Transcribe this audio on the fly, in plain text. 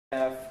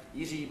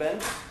Jiří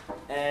Benz,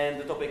 and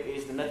the topic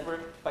is the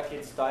network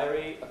packets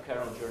diary, a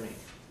kernel journey.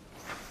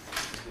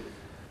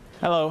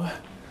 Hello.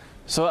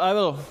 So I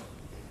will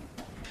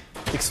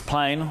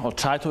explain or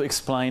try to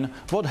explain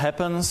what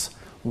happens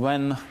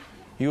when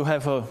you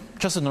have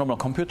just a normal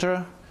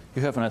computer,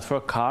 you have a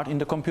network card in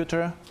the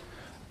computer,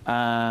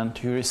 and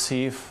you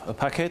receive a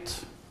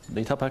packet,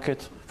 data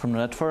packet from the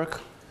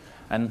network,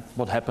 and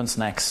what happens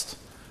next.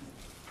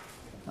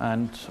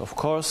 And of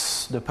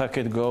course, the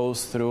packet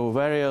goes through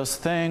various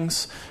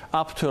things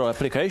up to our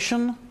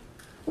application,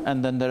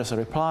 and then there's a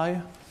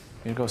reply.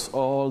 It goes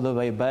all the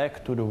way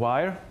back to the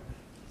wire.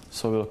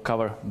 So we'll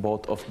cover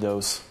both of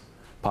those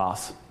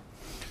paths.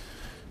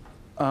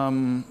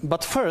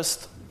 But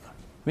first,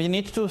 we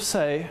need to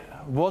say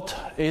what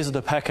is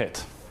the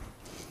packet.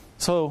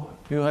 So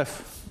you have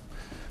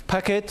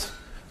packet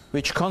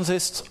which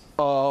consists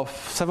of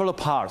several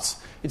parts.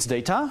 It's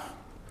data,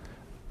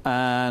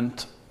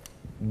 and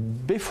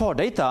before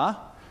data,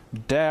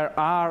 there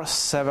are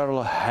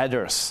several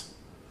headers.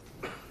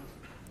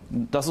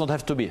 Does not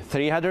have to be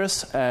 3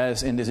 headers,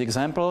 as in this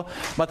example,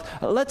 but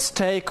let's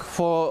take,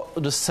 for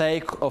the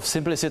sake of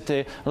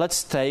simplicity,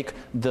 let's take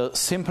the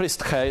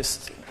simplest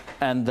case,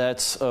 and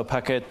that's a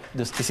packet,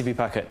 this TCP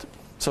packet.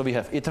 So we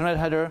have Ethernet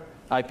header,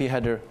 IP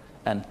header,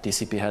 and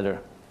TCP header.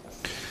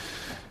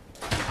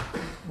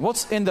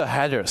 What's in the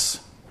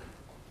headers?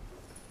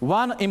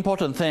 One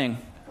important thing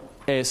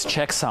is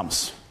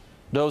checksums.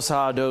 Those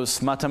are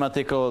those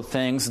mathematical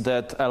things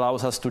that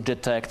allows us to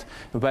detect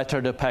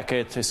whether the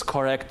packet is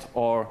correct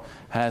or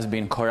has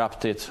been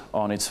corrupted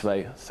on its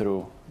way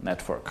through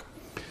network.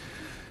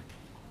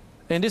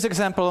 In this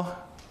example,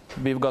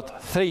 we've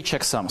got 3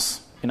 checksums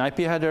in IP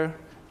header,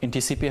 in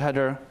TCP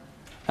header,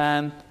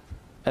 and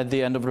at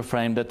the end of the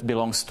frame that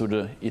belongs to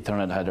the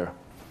Ethernet header.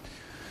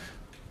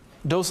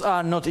 Those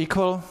are not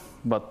equal,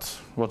 but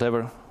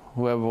whatever.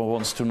 Whoever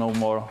wants to know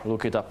more,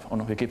 look it up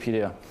on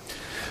Wikipedia.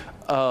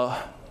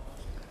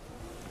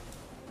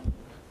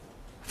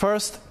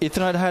 First,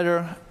 Ethernet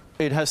header,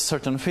 it has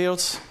certain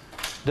fields: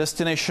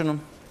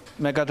 destination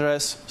MAC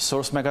address,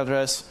 source MAC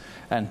address,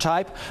 and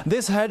type.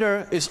 This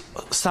header is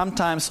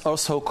sometimes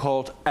also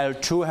called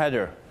L2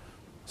 header,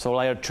 so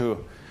layer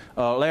 2.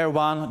 Layer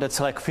 1, that's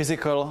like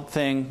physical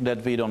thing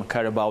that we don't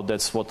care about,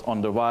 that's what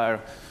on the wire,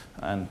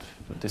 and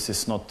this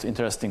is not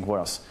interesting for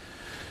us.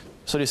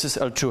 So this is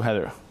L2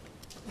 header.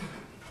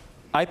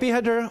 IP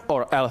header,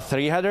 or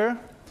L3 header,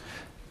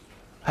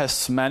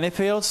 has many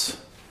fields.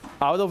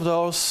 Out of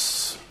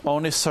those,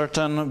 only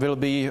certain will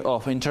be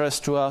of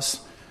interest to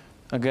us.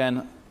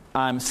 Again,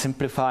 I'm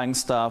simplifying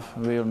stuff.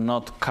 We will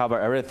not cover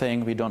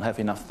everything. We don't have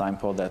enough time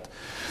for that.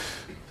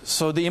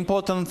 So the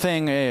important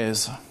thing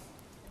is,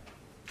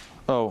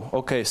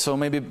 so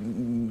maybe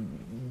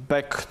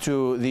back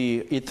to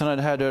the Ethernet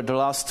header, the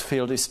last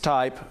field is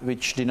type,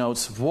 which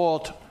denotes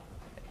what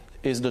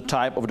is the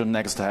type of the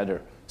next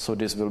header. So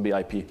this will be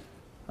IP,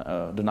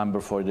 the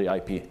number for the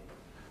IP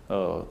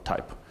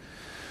type.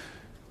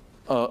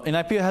 In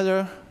IP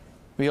header,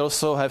 we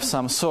also have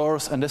some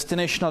source and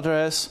destination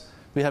address.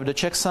 We have the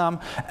checksum,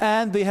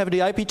 and we have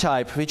the IP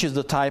type, which is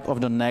the type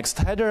of the next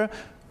header.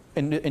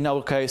 In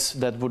our case,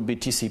 that would be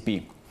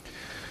TCP.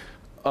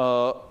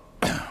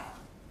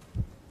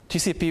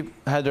 TCP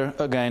header,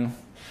 again,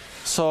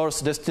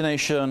 source,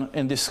 destination.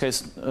 In this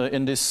case,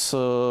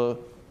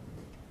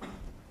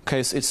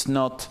 it's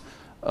not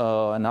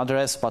an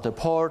address, but a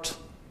port.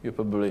 You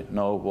probably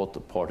know what the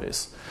port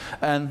is.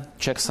 And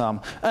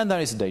checksum, and there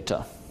is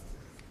data.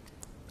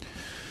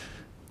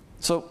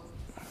 So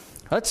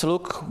let's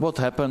look what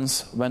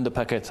happens when the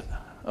packet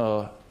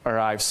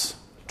arrives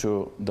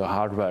to the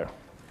hardware.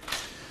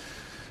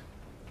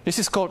 This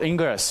is called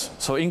ingress.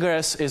 So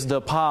ingress is the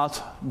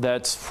path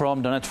that's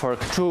from the network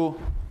to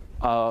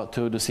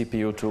the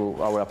CPU, to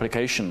our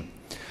application.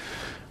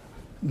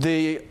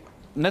 The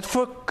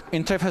network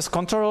interface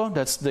controller,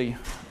 that's the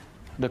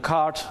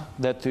card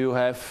that you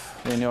have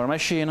in your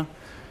machine,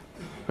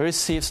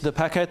 receives the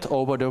packet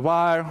over the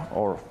wire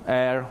or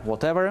air,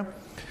 whatever.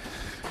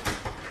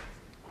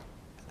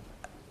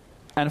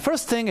 And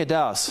first thing it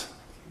does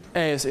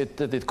is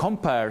that it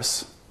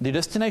compares the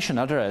destination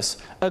address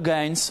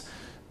against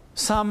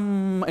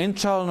some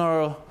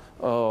internal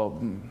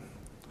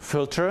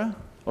filter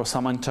or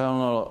some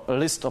internal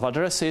list of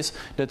addresses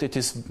that it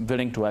is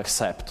willing to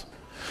accept.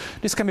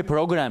 This can be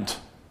programmed.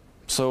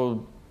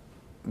 So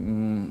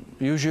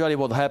usually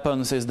what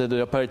happens is that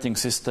the operating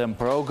system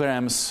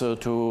programs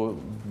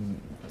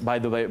by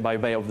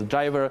way of the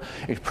driver,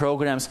 it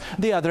programs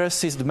the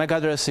addresses, the MAC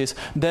addresses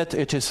that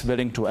it is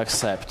willing to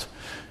accept.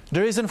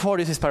 The reason for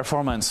this is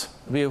performance.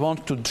 We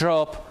want to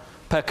drop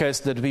packets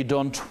that we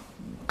don't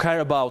care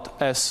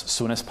about as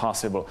soon as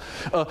possible.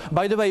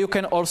 By the way, you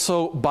can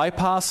also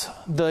bypass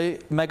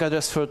the MAC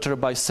address filter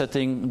by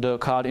setting the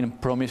card in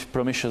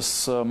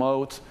promiscuous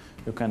mode.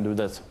 You can do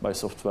that by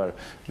software.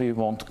 We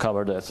won't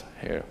cover that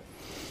here.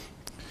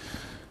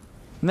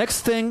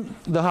 Next thing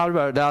the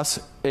hardware does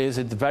is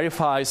it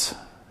verifies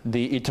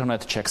the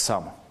Ethernet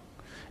checksum.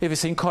 If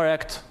it's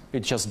incorrect,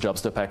 it just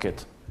drops the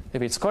packet.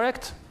 If it's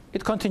correct,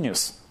 it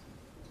continues.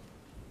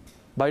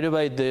 By the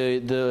way,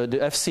 the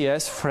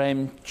FCS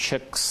frame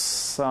check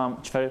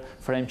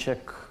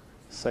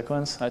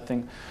sequence, I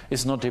think,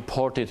 is not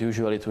reported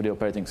usually to the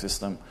operating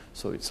system,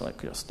 so it's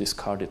like just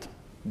discarded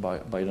by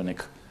the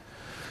NIC.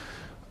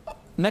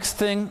 Next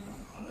thing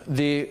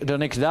the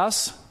NIC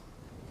does,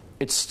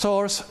 it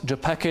stores the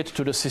packet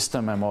to the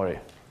system memory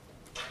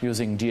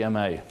using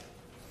DMA.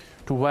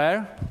 To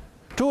where?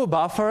 To a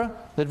buffer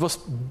that was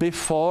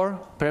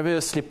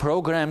previously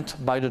programmed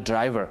by the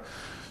driver.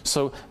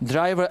 So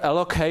driver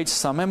allocates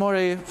some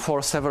memory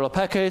for several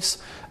packets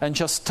and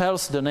just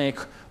tells the NIC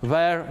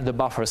where the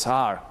buffers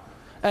are.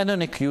 And the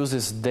NIC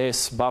uses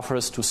these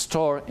buffers to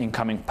store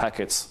incoming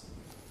packets.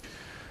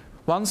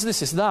 Once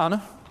this is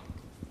done,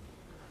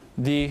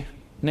 the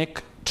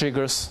NIC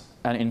triggers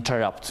an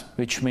interrupt,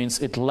 which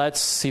means it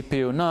lets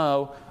CPU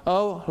know,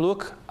 oh,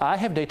 look, I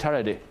have data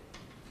ready.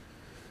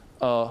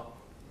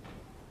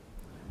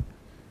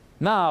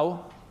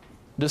 Now,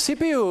 the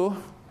CPU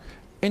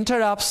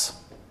interrupts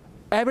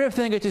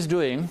everything it is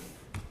doing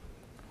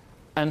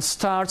and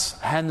starts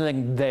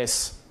handling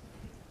this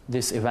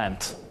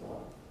event.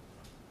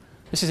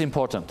 This is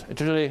important.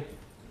 It really,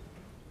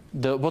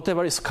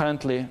 whatever is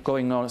currently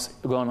going on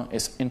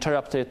is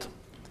interrupted,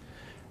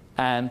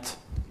 and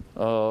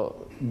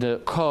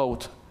the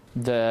code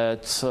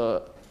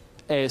that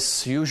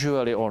is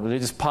usually, or that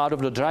is part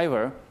of the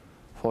driver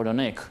for the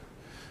NIC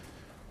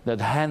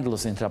that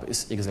handles the interrupt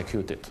is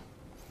executed.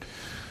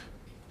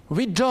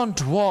 We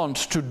don't want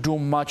to do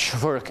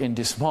much work in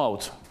this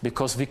mode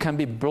because we can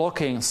be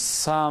blocking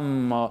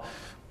some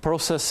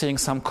processing,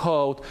 some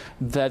code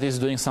that is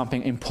doing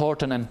something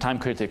important and time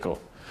critical.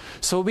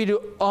 So we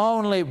do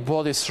only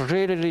what is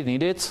really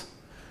needed.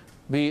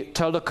 We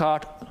tell the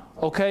card,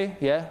 okay,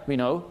 yeah, we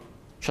know,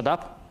 shut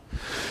up.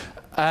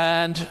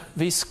 And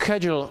we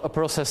schedule a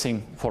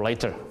processing for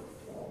later.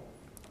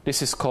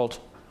 This is called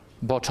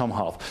bottom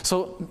half.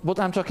 So what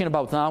I'm talking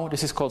about now,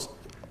 this is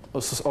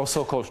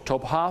also called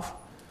top half.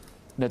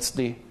 That's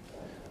the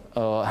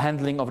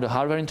handling of the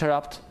hardware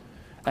interrupt.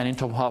 And in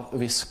top half,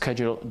 we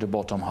schedule the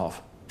bottom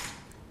half.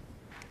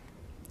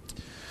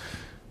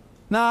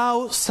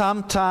 Now,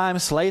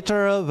 sometimes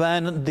later,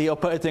 when the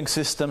operating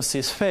system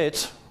sees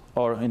fit,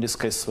 or in this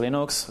case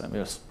Linux, and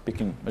we're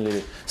speaking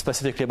really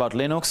specifically about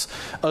Linux,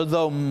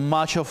 although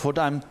much of what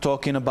I'm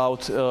talking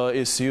about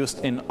is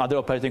used in other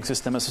operating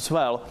systems as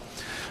well,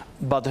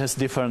 but has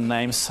different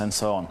names and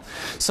so on.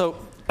 So,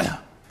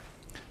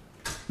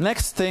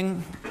 next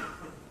thing,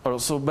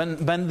 also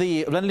when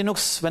the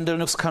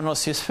Linux kernel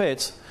sees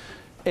fit,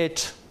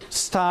 it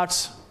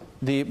starts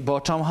the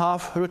bottom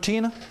half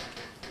routine,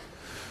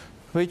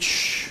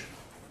 which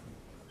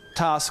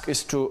task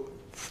is to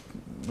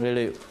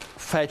really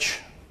fetch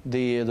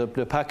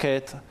the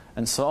packet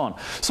and so on.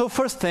 So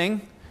first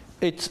thing,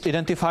 it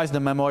identifies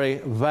the memory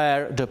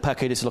where the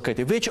packet is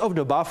located. Which of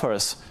the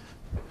buffers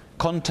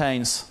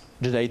contains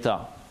the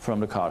data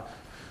from the card?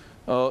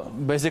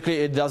 Basically,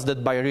 it does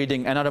that by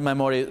reading another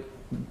memory.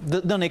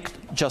 The NIC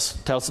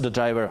just tells the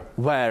driver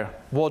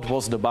what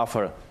was the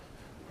buffer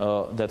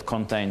that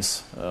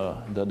contains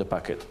the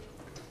packet.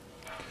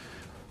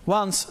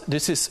 Once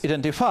this is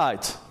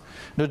identified,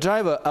 the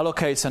driver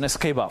allocates an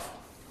escape buff.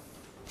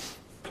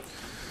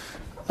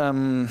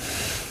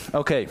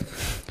 Okay.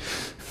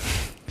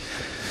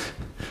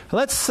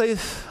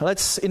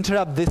 Let's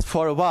interrupt this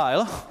for a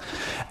while,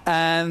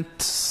 and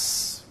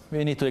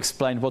we need to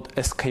explain what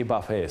escape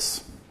buff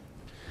is.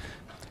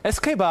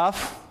 Escape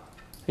buff,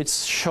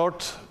 it's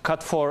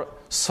shortcut for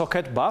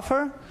socket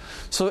buffer.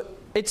 So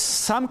it's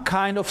some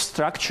kind of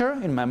structure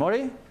in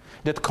memory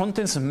that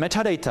contains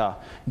metadata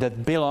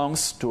that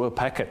belongs to a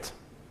packet.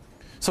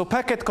 So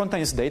packet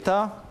contains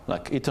data,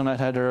 like Ethernet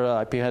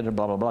header, IP header,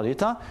 blah, blah, blah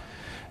data.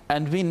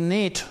 And we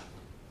need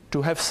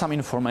to have some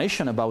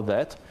information about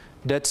that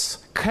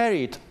that's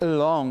carried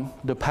along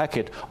the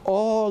packet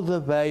all the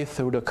way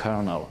through the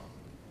kernel.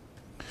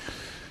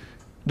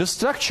 The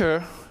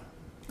structure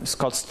is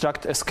called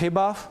struct escape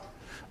buff.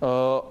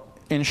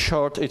 In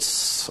short,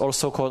 it's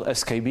also called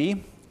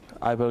SKB.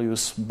 I will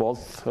use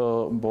both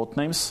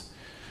names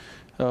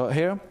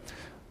here.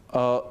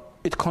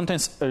 It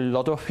contains a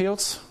lot of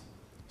fields.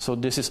 So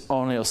this is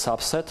only a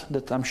subset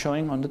that I'm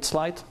showing on that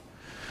slide.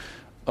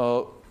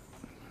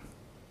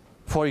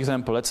 For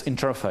example, let's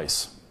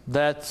interface.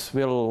 That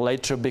will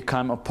later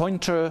become a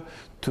pointer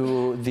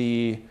to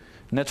the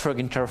network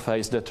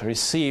interface that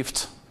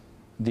received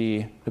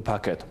the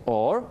packet.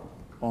 Or,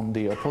 on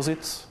the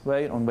opposite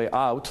way, on way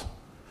out,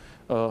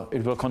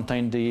 it will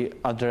contain the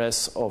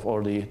address of,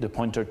 or the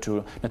pointer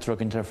to network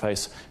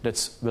interface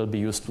that will be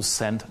used to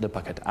send the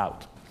packet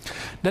out.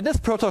 Then there's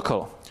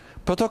protocol.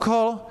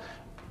 Protocol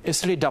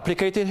is really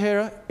duplicated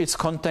here. It's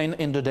contained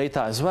in the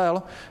data as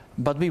well,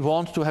 but we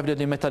want to have the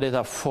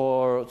metadata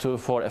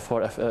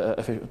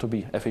to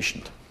be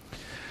efficient.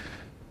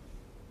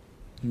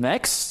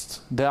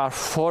 Next, there are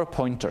 4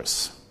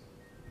 pointers.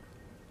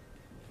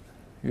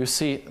 You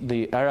see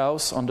the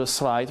arrows on the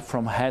slide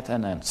from head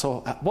and end.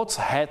 So what's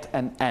head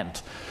and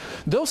end?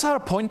 Those are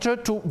pointer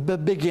to the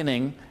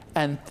beginning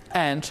and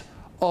end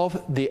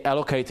of the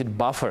allocated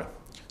buffer.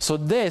 So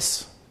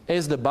this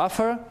is the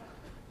buffer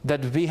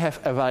that we have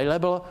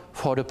available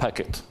for the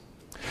packet.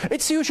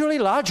 It's usually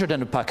larger than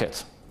the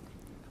packet.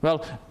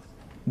 Well,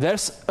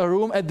 there's a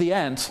room at the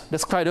end.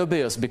 That's quite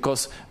obvious,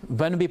 because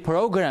when we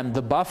program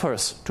the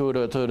buffers to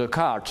the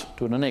card,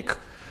 to the NIC,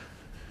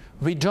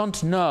 we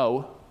don't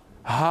know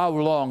how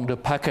long the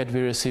packet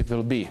we receive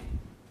will be.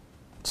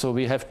 So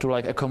we have to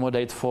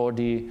accommodate for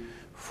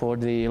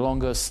the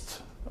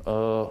longest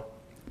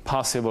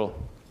possible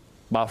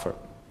buffer,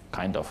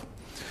 kind of.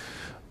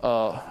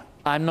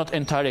 I'm not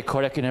entirely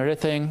correct in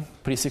everything.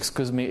 Please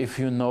excuse me if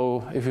you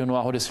know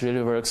how this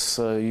really works.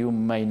 You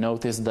may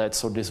notice that.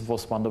 So this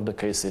was one of the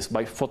cases.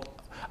 By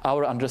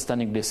our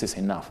understanding, this is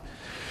enough.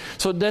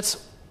 So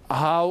that's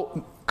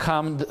how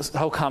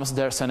comes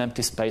there's an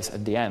empty space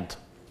at the end.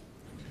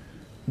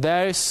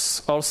 There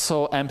is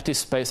also empty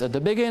space at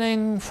the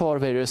beginning for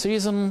various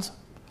reasons.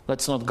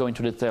 Let's not go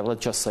into detail.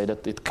 Let's just say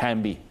that it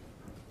can be.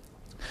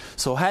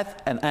 So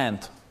head and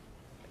end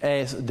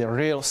is the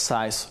real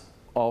size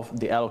of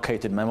the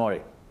allocated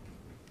memory.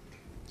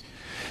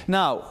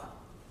 Now,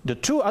 the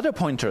two other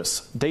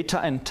pointers, data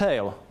and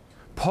tail,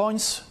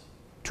 points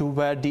to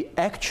where the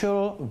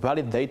actual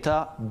valid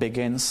data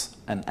begins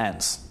and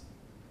ends.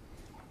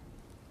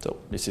 So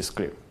this is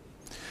clear.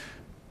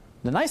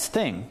 The nice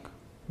thing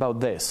about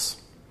this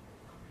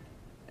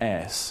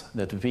is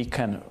that we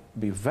can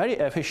be very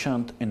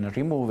efficient in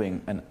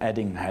removing and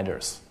adding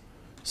headers.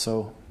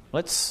 So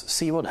let's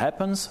see what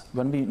happens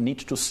when we need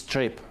to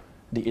strip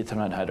the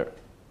Ethernet header.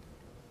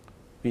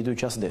 We do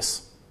just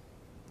this.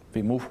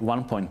 We move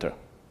one pointer,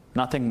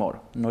 nothing more.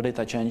 No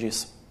data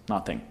changes,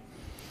 nothing.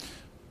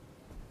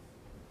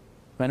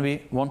 When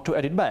we want to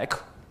add it back,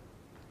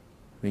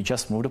 we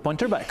just move the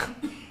pointer back.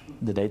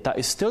 The data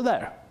is still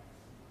there.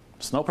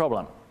 It's no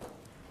problem.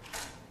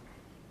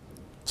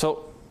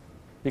 So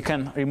we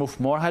can remove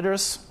more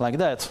headers like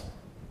that.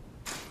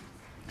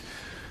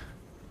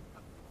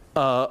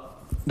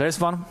 There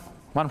is one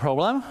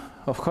problem,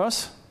 of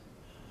course.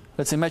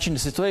 Let's imagine the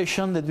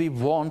situation that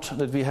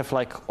we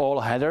have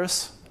all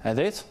headers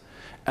added,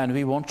 and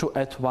we want to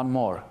add one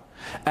more.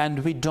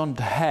 And we don't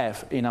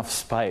have enough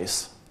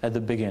space at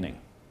the beginning.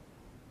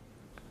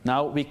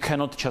 Now we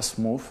cannot just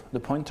move the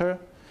pointer.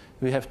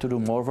 We have to do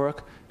more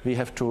work. We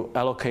have to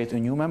allocate a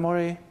new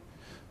memory,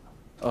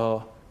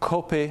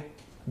 copy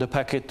the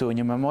packet to a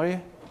new memory,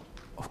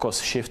 of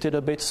course shift it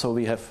a bit so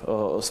we have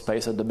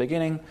space at the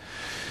beginning.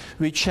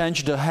 We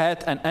change the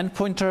head and end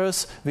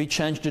pointers, we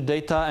change the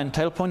data and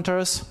tail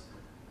pointers,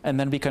 and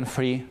then we can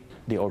free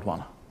the old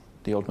one,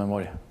 the old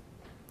memory.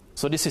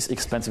 So this is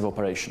expensive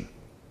operation.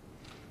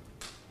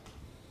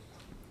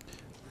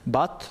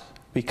 But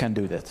we can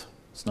do that.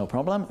 It's no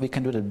problem. We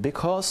can do that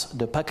because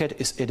the packet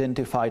is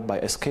identified by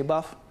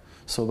skbuf.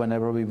 So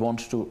whenever we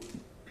want to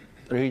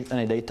read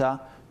any data,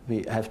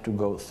 we have to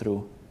go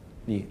through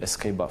the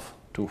skbuf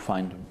to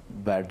find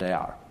where they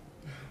are.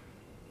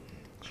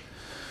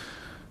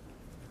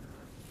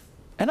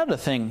 Another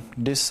thing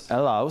this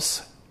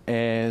allows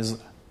is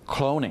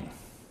cloning.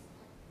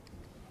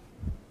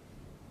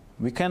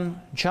 We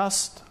can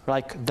just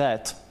like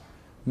that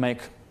make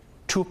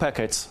two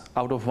packets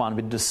out of one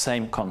with the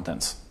same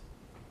contents.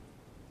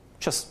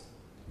 Just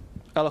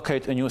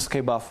allocate a new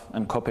skbuf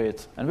and copy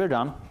it, and we're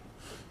done.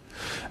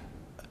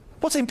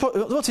 What's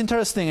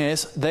interesting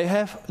is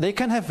they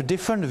can have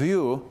different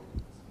view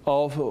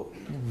of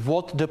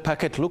what the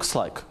packet looks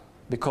like,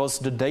 because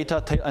the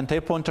data and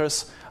tail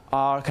pointers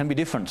can be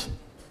different.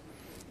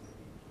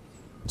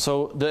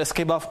 So the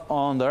skbuf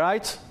on the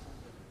right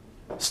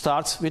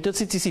starts with the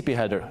TCP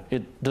header.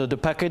 The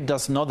packet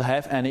does not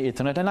have any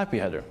Ethernet and IP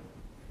header,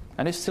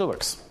 and it still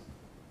works.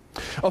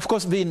 Of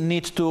course, we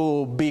need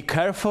to be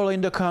careful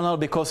in the kernel,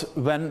 because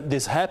when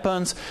this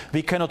happens,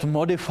 we cannot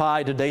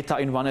modify the data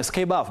in one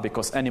skbuf,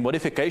 because any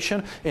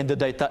modification in the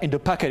data in the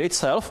packet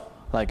itself,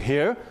 like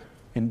here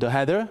in the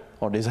header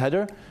or this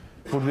header,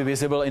 would be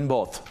visible in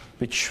both,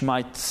 which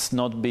might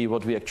not be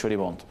what we actually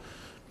want.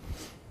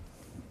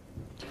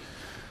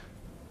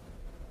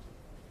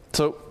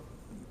 So,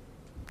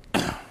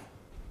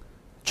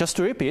 just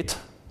to repeat,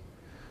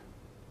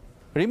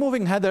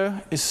 removing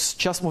header is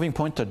just moving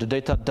pointer. The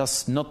data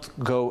does not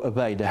go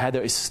away. The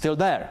header is still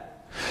there.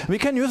 We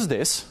can use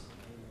this,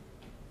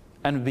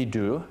 and we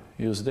do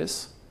use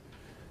this.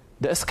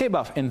 The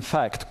skbuf, in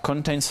fact,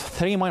 contains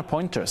 3 more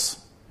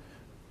pointers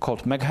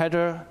called MAC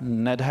header,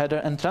 NAT header,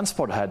 and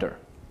transport header.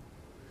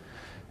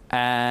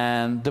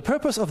 And the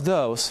purpose of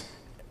those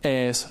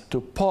is to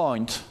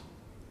point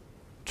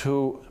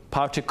to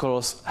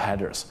particles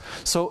headers.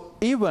 So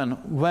even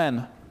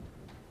when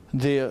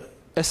the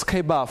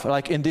skbuf,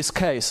 like in this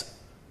case,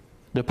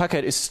 the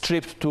packet is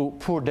stripped to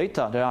poor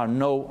data, there are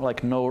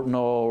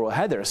no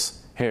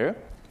headers here,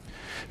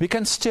 we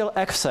can still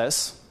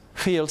access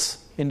fields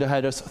in the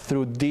headers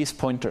through these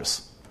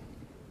pointers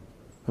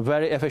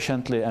very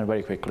efficiently and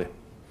very quickly.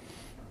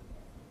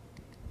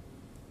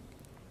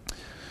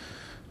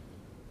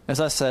 As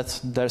I said,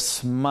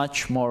 there's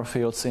much more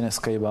fields in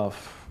skbuf,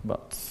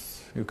 but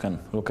you can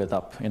look it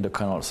up in the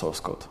kernel source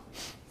code.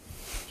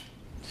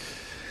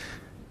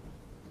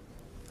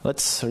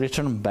 Let's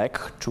return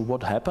back to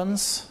what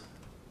happens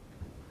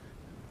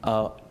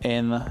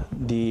in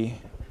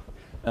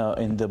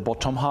the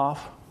bottom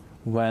half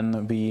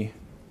when we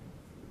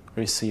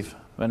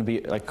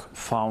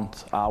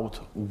found out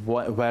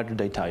where the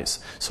data is.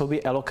 So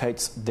we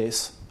allocate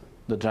this.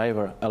 The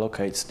driver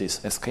allocates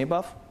this escape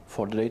buff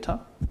for the data.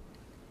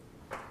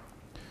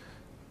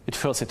 It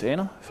fills it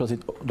in,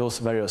 those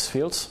various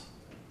fields,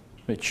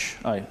 which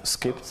I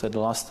skipped at the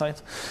last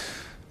slide.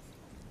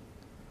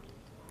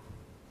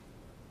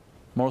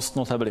 Most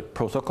notably,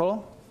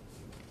 protocol.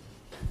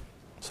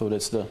 So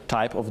that's the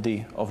type of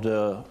the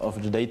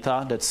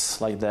data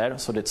that's like there.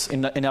 So that's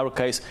in our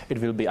case,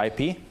 it will be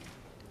IP.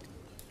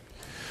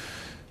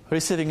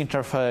 Receiving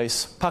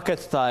interface,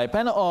 packet type,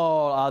 and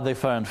all other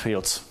different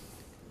fields.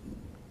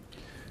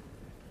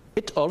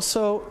 It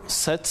also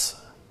sets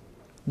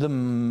the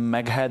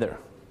MAC header.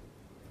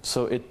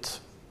 So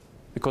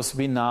because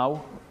we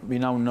now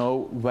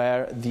know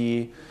where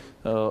the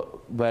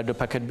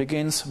packet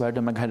begins, where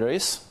the MAC header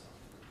is.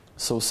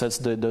 So sets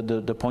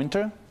the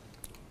pointer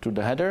to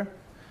the header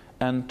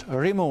and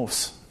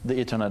removes the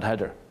Ethernet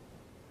header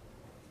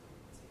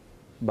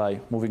by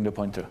moving the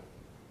pointer.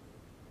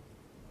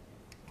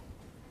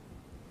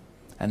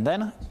 And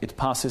then it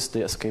passes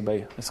the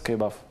escape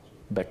buff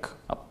back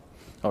up,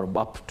 or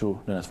up to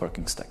the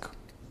networking stack.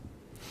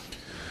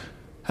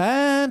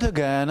 And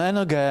again, and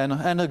again,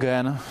 and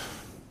again,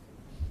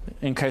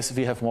 in case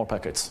we have more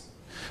packets.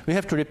 We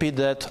have to repeat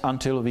that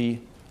until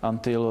we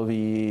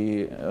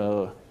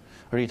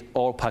read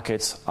all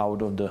packets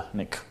out of the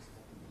NIC.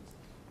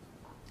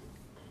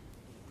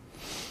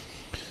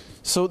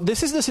 So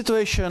this is the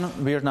situation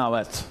we're now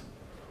at.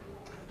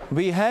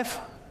 We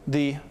have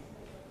the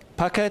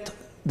packet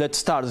that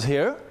starts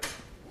here,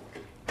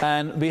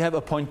 and we have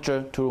a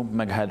pointer to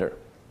MAC header.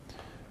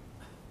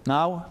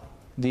 Now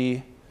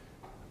the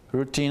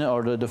routine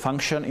or the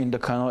function in the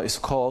kernel is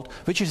called,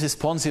 which is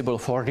responsible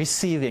for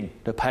receiving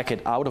the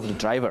packet out of the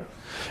driver.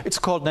 It's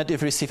called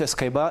native receive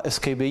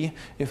SKB,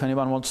 if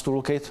anyone wants to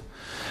look it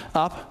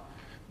up.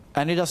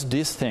 And it does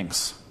these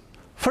things.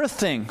 First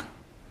thing,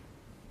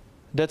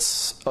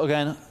 that's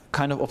again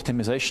kind of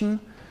optimization.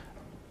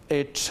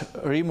 It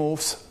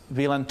removes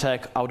VLAN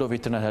tag out of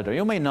Ethernet header.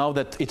 You may know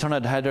that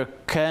Ethernet header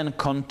can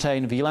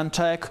contain VLAN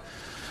tag.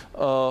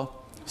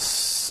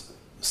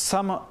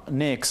 Some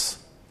NICs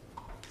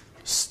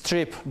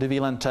strip the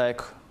VLAN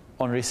tag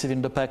on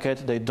receiving the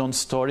packet. They don't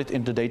store it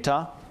in the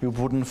data. You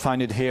wouldn't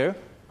find it here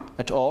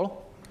at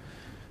all.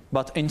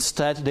 But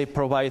instead, they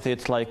provide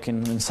it like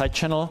in side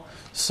channel.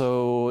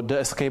 So the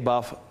escape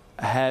buff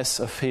has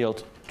a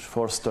field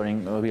for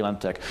storing VLAN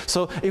tag.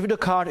 So if the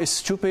card is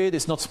stupid,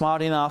 it's not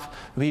smart enough,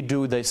 we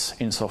do this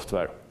in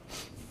software.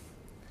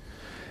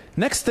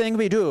 Next thing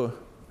we do,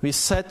 we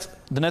set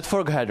the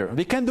network header.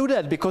 We can do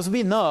that because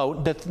we know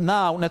that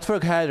now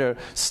network header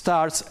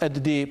starts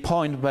at the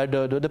point where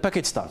the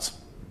packet starts,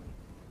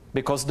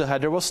 because the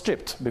header was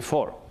stripped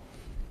before.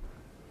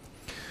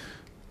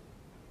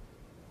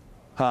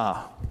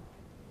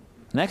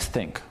 Next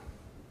thing,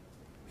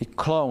 we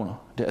clone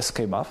the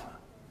escape buff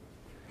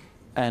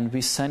and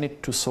we send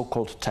it to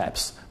so-called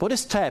tabs. What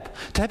is tab?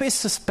 Tab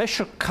is a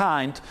special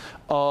kind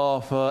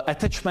of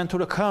attachment to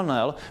the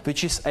kernel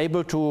which is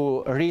able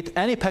to read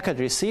any packet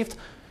received.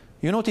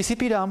 You know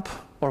TCP dump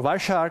or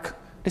Wireshark?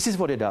 This is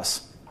what it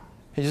does.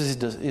 It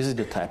uses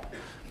the tab.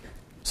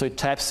 So it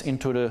taps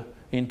into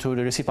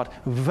the receive part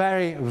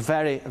very,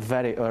 very,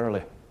 very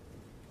early.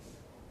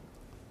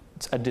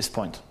 It's at this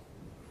point.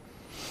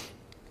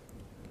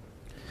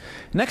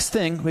 Next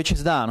thing which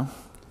is done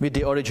with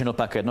the original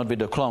packet, not with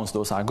the clones,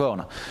 those are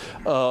gone.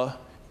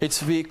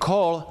 We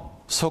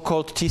call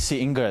so-called TC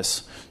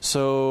ingress.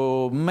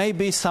 So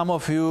maybe some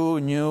of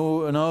you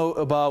know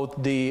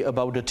about the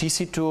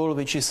TC tool,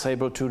 which is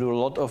able to do a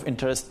lot of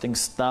interesting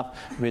stuff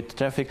with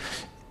traffic.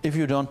 If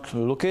you don't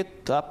look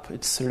it up,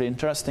 it's really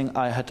interesting.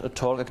 I had a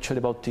talk actually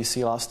about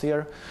TC last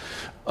year.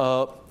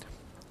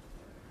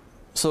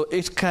 So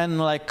it can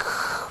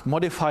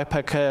modify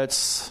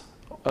packets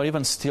or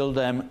even steal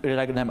them,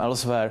 redirect them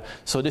elsewhere.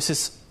 So this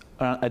is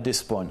at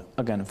this point,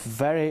 again,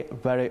 very,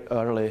 very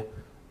early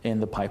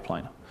in the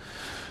pipeline.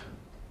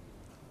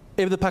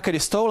 If the packet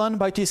is stolen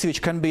by TC,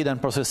 which can be, then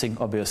processing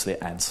obviously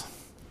ends.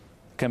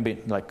 Can be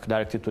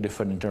directed to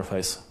different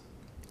interface.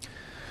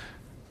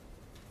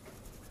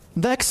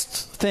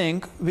 Next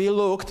thing, we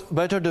looked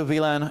whether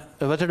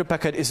the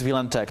packet is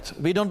VLAN tagged.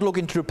 We don't look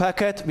into the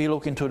packet, we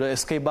look into the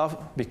escape buff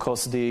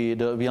because the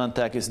VLAN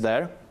tag is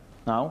there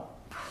now,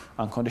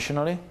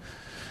 unconditionally.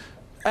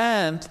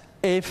 And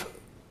if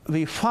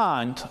we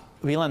find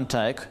VLAN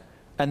tag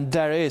and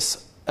there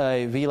is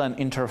a VLAN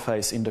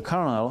interface in the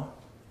kernel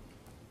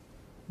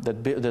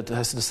that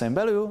has the same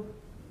value,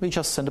 we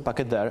just send the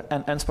packet there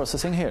and ends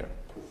processing here.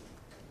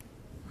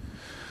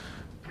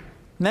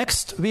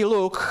 Next, we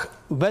look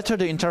whether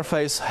the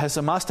interface has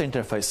a master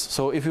interface.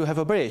 So if you have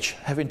a bridge,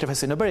 have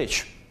interface in a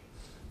bridge,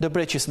 the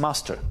bridge is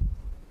master.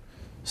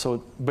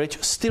 So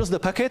bridge steals the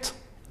packet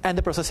and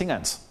the processing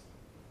ends.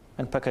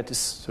 And packet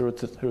is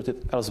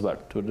routed elsewhere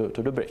to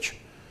the bridge.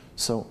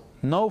 So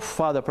No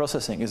further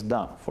processing is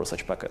done for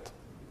such packet.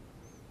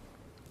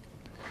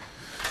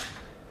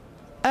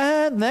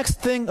 And next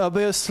thing,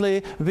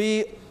 obviously,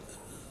 we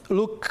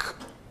look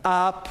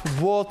up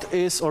what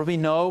is, or we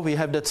know we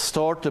have that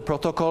stored, the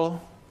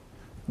protocol.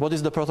 What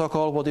is the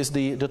protocol? What is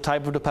the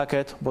type of the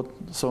packet?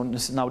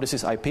 Now this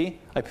is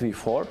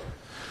IPv4.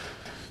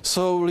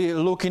 So we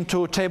look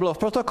into a table of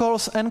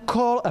protocols and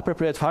call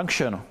appropriate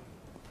function.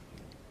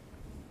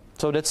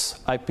 So that's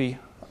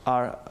IPRCV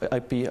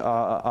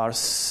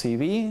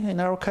in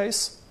our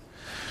case.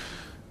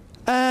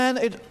 And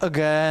it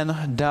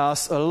again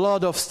does a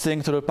lot of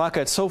things to the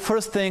packet. So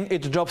first thing,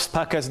 it drops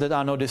packets that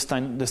are not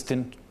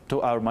destined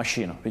to our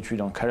machine, which we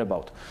don't care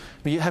about.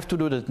 We have to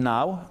do that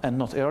now and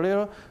not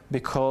earlier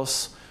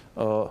because,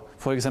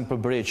 for example,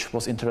 Bridge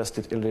was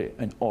interested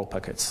in all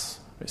packets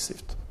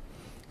received.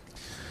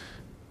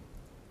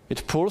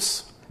 It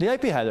pulls the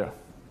IP header.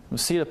 You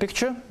see the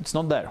picture? It's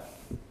not there.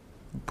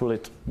 Pull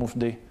it, move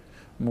the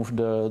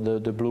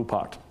blue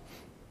part,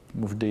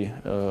 move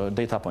the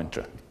data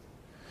pointer.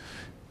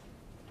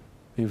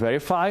 We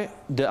verify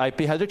the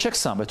IP header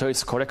checksum, whether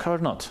it's correct or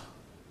not.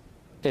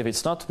 If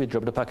it's not, we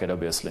drop the packet,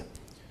 obviously.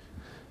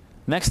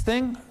 Next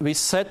thing, we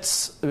set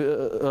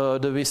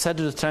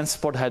the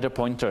transport header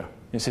pointer.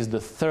 This is the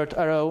third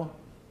arrow.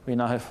 We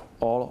now have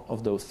all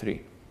of those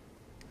three.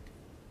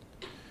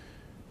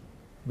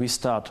 We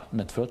start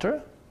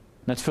netfilter.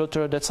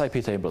 Netfilter, that's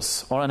IP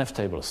tables or NF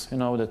tables. You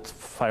know, that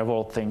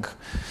firewall thing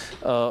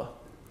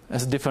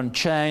has different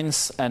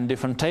chains and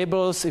different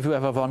tables. If you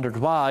ever wondered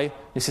why,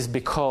 this is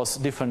because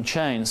different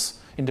chains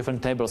in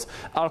different tables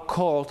are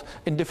called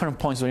in different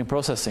points during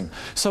processing.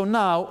 So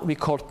now we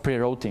call it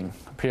pre-routing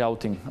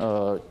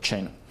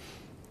chain.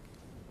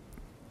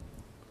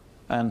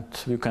 And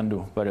you can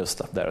do various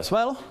stuff there as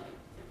well.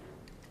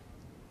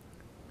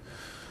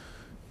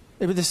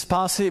 If it is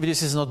passive, if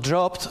this is not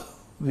dropped,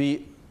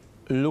 we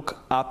look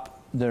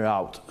up the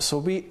route. So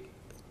we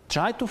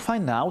try to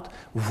find out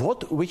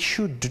what we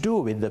should do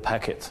with the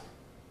packet.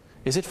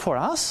 Is it for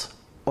us,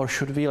 or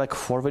should we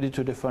forward it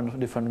to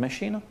different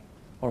machine,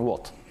 or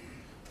what?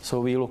 So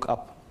we look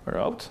up a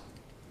route,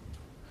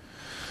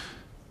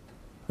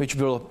 which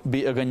will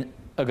be again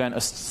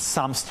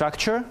some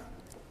structure,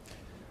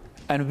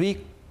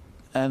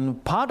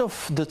 and part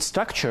of the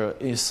structure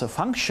is a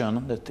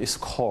function that is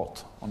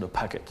called on the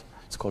packet.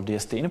 It's called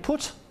DST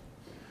input.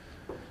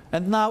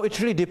 And now it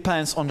really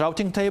depends on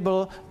routing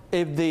table.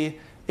 If the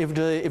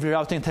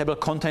routing table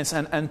contains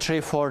an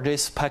entry for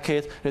this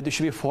packet that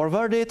should be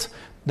forwarded,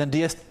 then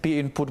DSP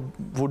input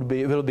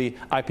will be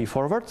IP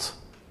forward.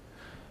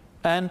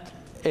 And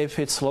if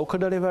it's local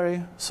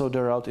delivery, so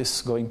the route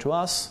is going to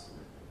us,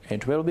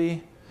 it will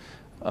be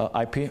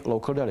IP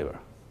local deliver,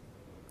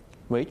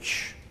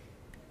 which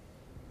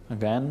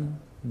again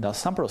does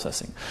some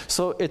processing.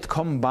 So it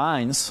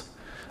combines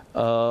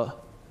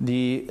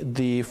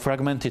the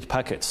fragmented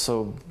packets.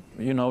 So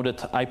you know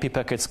that IP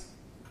packets,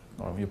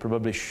 or you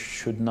probably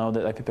should know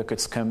that IP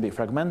packets can be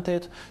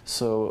fragmented.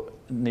 So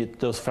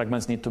those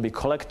fragments need to be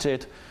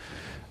collected,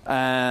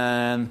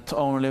 and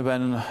only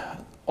when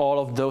all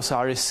of those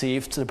are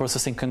received, the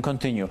processing can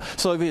continue.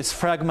 So if it's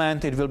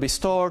fragment, it will be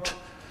stored,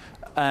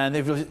 and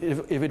if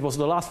it was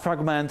the last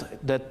fragment,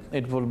 that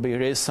it will be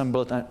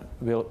reassembled and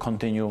will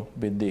continue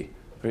with the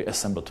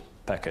reassembled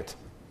packet.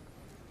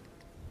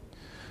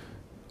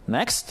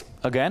 Next,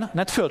 again,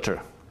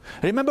 netfilter.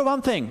 Remember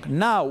one thing.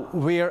 Now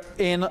we're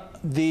in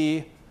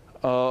the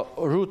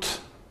root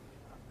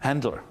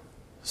handler.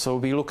 So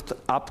we looked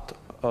up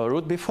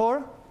root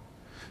before.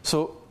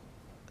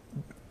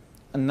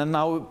 And then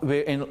now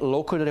we're in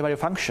local delivery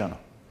function.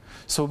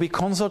 So we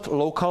consult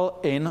local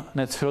in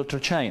netfilter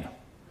chain.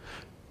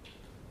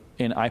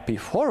 In IP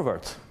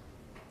forward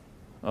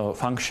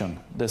function,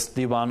 that's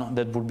the one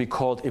that would be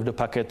called if the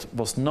packet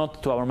was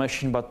not to our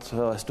machine but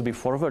has to be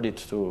forwarded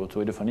to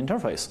a different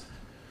interface.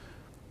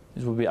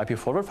 It will be IP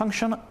forward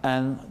function,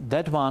 and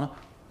that one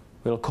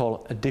will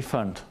call a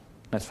different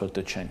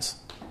netfilter chains.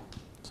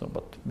 So,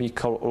 but we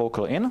call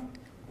local in.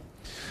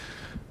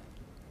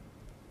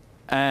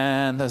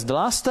 And as the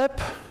last step,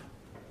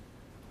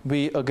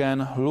 we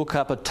again look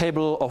up a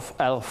table of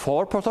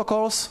L4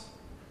 protocols,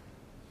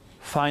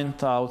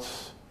 find out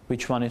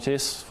which one it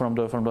is from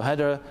the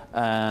header,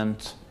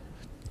 and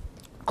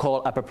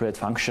call appropriate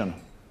function.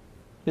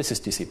 This is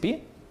TCP,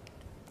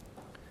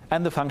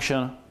 and the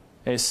function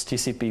is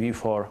TCP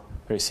v4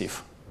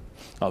 receive,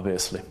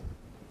 obviously.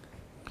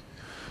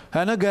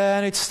 And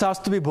again, it starts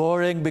to be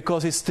boring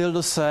because it's still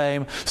the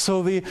same. So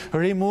we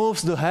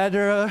remove the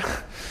header.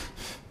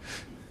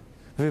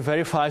 We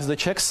verify the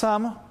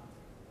checksum.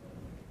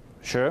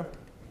 Sure.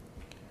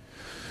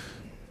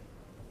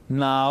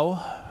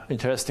 Now,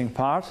 interesting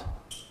part.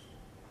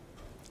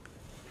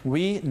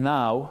 We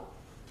now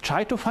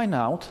try to find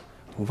out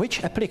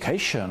which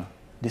application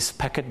this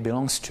packet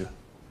belongs to.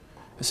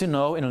 As you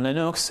know, in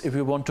Linux, if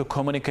you want to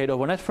communicate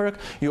over network,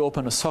 you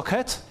open a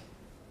socket.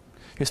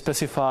 You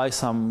specify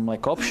some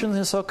options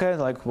in socket,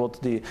 like what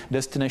the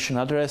destination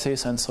address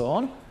is and so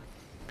on.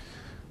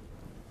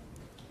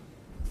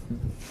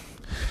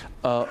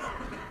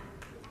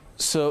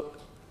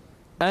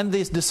 And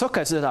the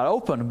sockets that are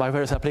opened by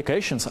various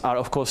applications are,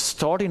 of course,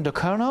 stored in the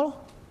kernel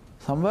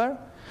somewhere.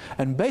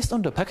 And based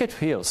on the packet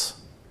fields,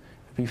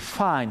 we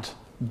find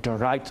the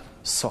right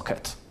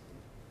socket.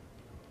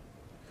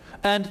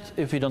 And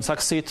if we don't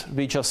succeed,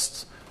 we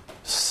just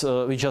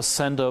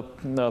send a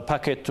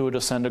packet to the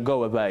sender,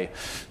 go away.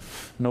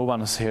 No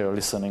one is here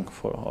listening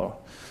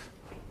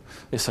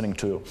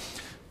to you.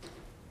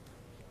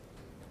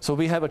 So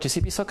we have a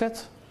TCP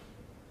socket.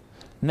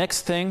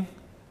 Next thing,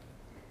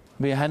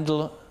 we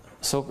handle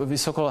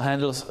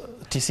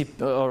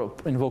TCP or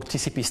invoke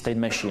TCP state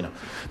machine,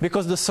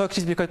 because the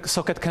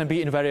socket can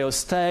be in various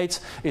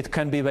states. It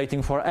can be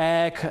waiting for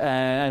ACK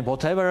and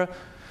whatever.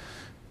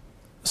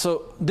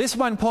 So this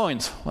one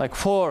point, like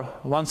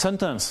one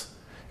sentence,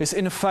 is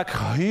in fact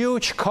a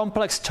huge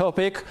complex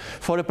topic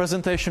for a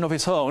presentation of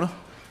its own.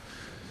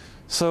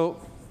 So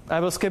I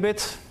will skip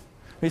it.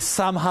 We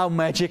somehow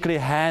magically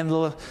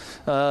handle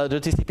the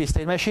TCP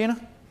state machine.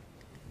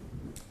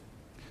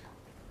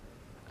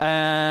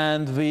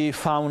 And we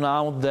found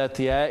out that,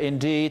 yeah,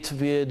 indeed,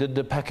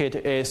 the packet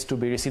is to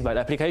be received by the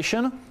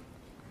application.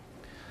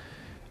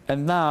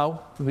 And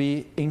now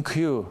we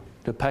enqueue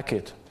the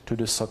packet to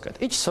the socket.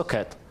 Each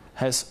socket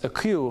has a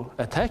queue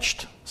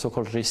attached,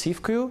 so-called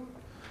receive queue,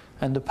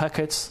 and the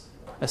packets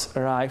as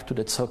arrive to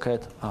that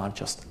socket are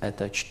just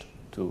attached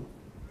to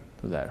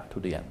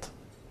the end.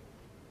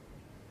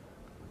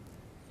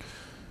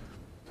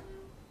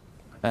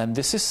 And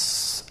this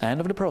is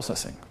end of the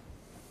processing.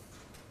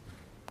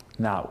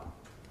 Now,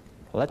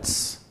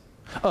 not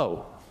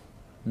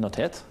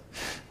yet.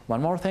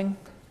 One more thing.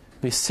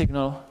 We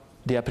signal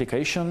the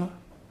application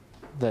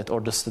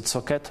or the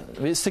socket.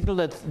 We signal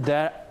that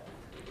there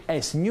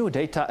is new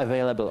data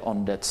available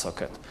on that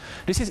socket.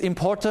 This is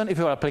important if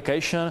your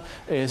application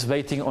is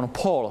waiting on a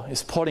poll,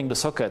 is polling the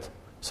socket.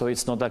 So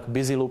it's not like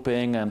busy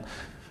looping and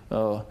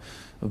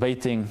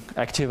waiting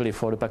actively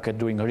for the packet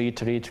doing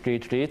read.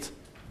 You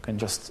can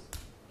just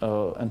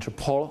enter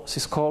poll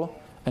syscall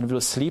and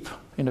will sleep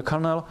in the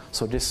kernel.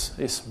 So this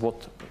is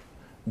what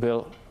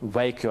will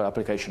wake your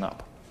application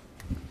up.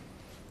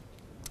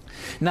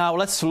 Now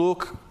let's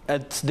look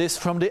at this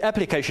from the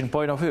application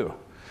point of view.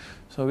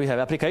 So we have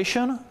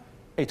application.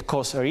 It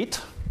calls read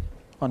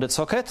on that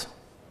socket,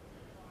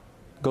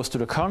 goes to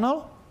the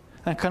kernel,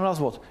 and kernel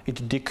does what?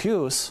 It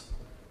dequeues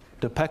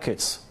the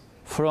packets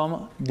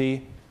from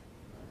the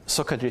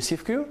socket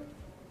receive queue.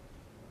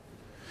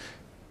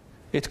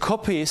 It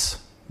copies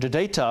the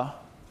data,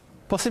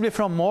 possibly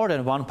from more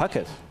than one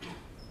packet,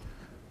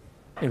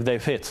 if they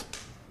fit,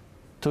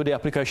 to the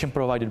application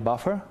provided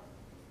buffer.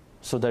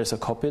 So there is a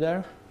copy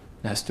there.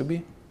 It has to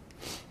be.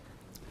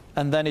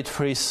 And then it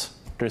frees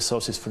the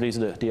resources, frees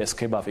the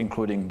escape buffer,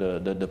 including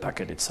the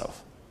packet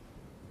itself,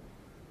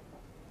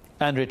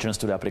 and returns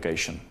to the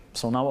application.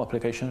 So now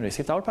application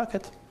received our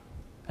packet,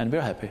 and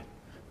we're happy.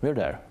 We're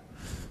there.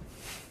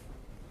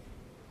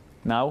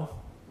 Now,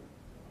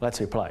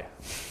 let's reply.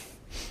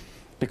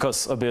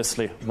 Because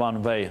obviously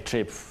one-way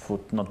trip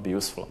would not be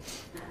useful.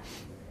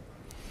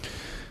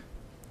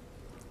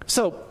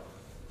 So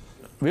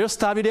we'll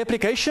start with the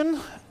application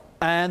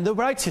and the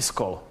write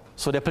syscall.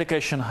 So the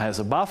application has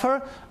a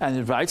buffer and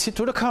it writes it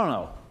to the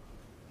kernel.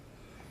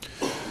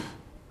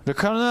 The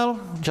kernel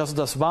just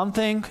does one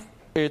thing.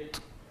 It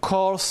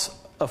calls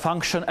a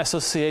function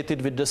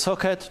associated with the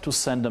socket to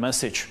send a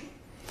message.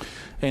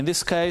 In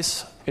this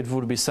case, it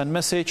would be send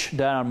message.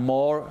 There are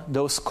more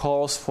those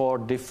calls for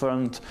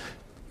different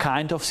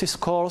kind of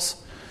syscalls,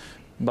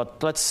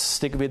 but let's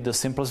stick with the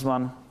simplest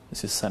one.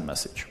 This is send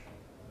message.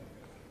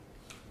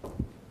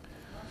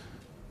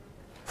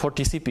 For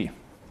TCP,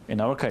 in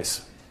our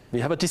case,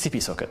 we have a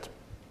TCP socket.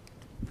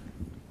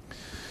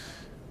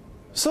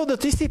 So the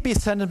TCP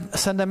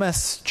send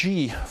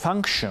MSG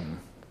function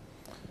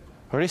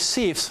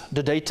receives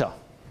the data.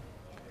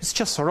 It's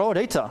just raw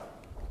data.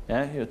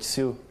 Yeah,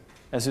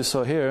 as you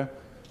saw here,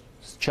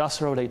 it's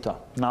just raw data,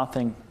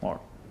 nothing more.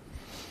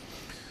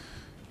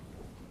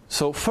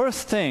 So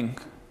first thing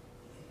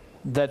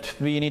that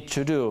we need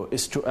to do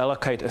is to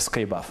allocate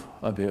escape buffer,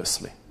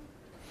 obviously.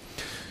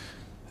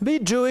 We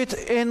do it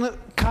in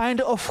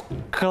kind of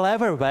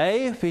clever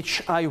way,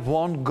 which I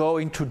won't go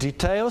into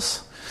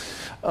details.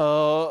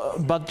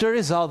 But the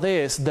result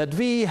is that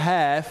we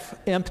have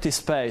empty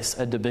space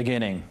at the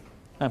beginning,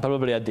 and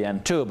probably at the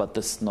end too, but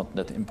that's not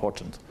that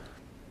important.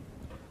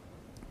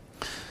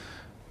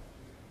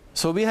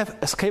 So we have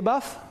escape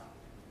buffer.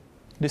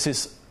 This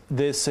is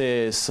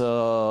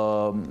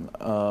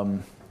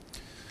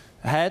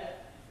head.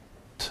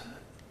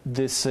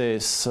 This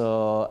is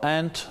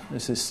end.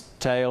 This is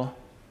tail.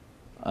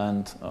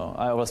 And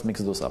I always mix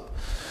those up.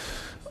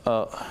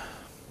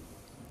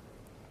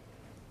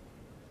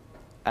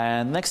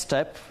 And next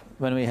step,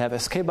 when we have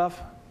escape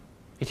buffer,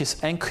 it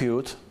is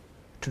enqueued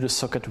to the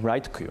socket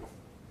write queue.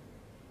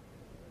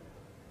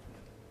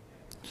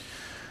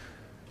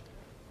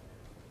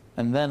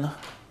 And then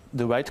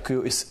the write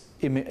queue is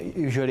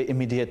usually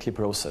immediately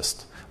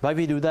processed. Why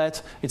we do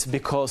that? It's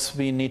because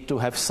we need to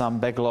have some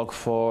backlog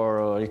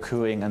for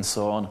requeuing and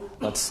so on.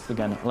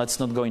 Let's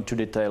not go into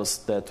details.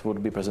 That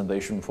would be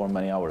presentation for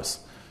many hours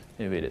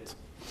if we did.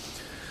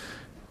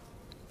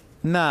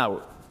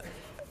 Now,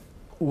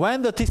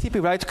 when the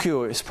TCP write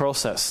queue is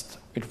processed,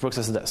 it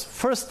processes this.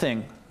 First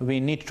thing, we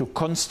need to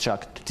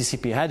construct the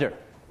TCP header.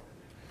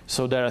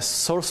 So there is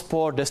source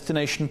port,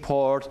 destination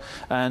port,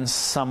 and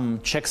some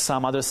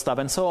checksum, other stuff,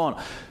 and so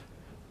on.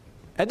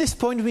 At this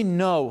point, we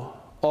know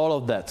all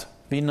of that.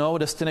 We know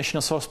destination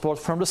and source port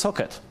from the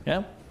socket.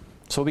 Yeah?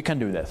 So we can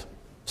do that.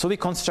 So we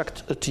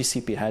construct a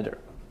TCP header.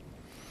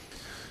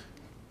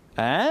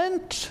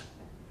 And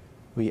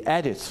we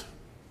add it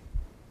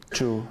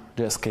to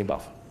the escape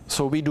buffer.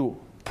 So we do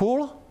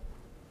pull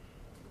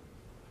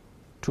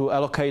to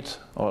allocate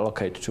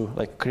to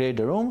like create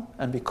the room,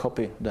 and we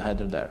copy the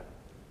header there.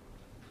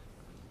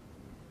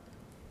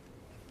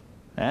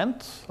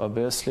 And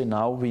obviously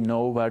now we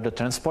know where the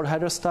transport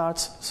header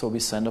starts, so we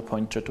send a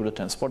pointer to the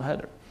transport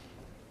header.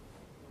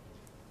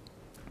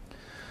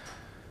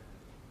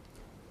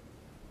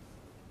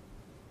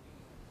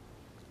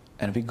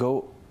 And we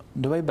go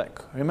the way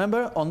back.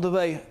 Remember, on the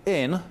way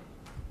in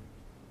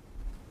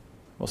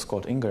was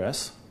called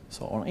ingress.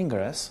 So on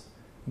ingress,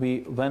 we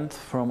went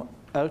from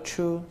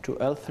L2 to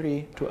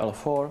L3 to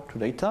L4 to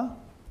data.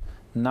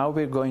 Now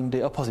we're going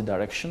the opposite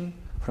direction,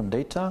 from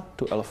data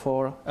to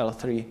L4,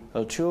 L3,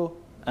 L2,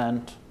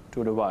 and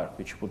to the wire,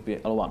 which would be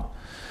L1.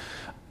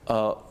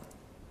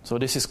 So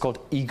this is called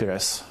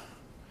egress.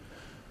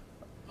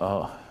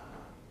 So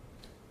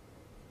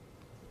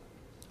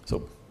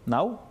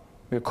now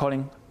we're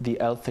calling the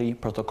L3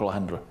 protocol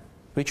handler,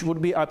 which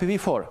would be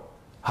IPv4.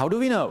 How do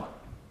we know?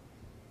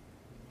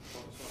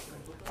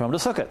 From the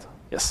socket,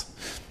 yes.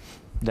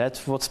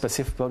 That's what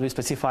we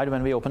specified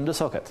when we opened the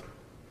socket.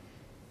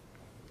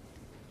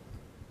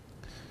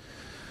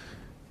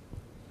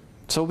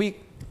 So we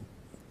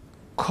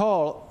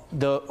call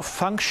the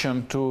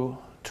function to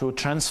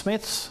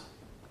transmit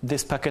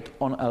this packet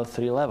on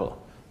L3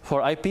 level.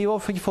 For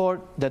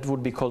IPv4, that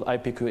would be called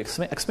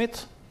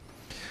IPQXMIT.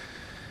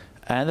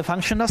 And the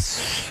function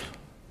does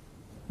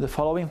the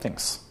following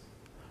things.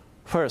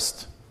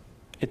 First,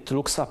 it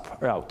looks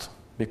up route,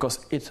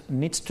 because it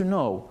needs to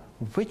know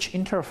which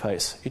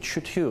interface it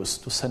should use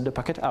to send the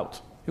packet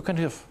out. You can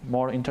have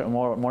more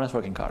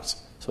networking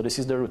cards. So this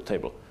is the route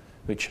table,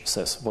 which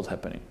says what's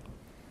happening.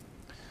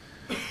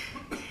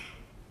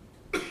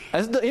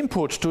 As the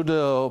input to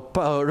the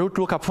route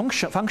lookup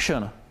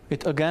function,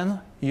 it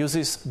again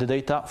uses the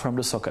data from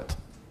the socket.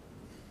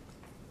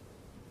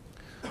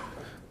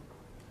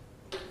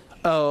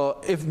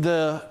 If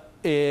the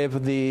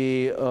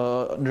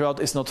route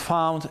is not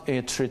found,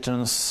 it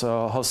returns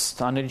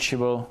host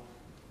unreachable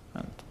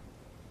and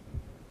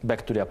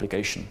back to the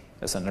application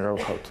as an error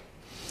code.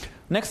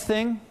 Next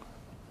thing,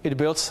 it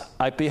builds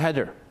IP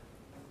header.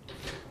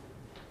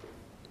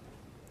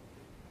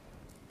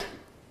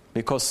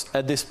 Because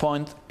at this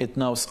point, it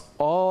knows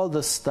all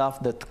the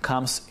stuff that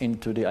comes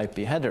into the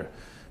IP header.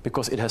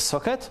 Because it has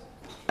socket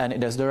and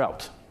it has the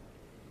route.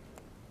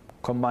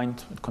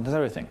 Combined, it contains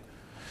everything.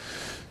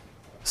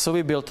 So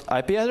we built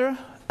IP header,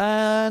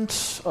 and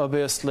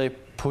obviously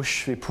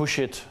we push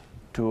it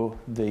to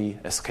the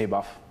escape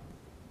buffer.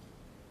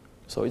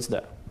 So it's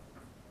there.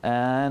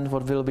 And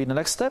what will be the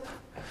next step?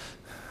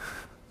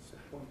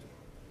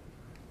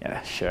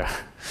 Yeah, sure.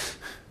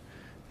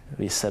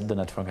 We set the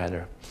network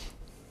header,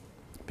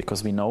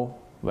 because we know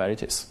where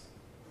it is.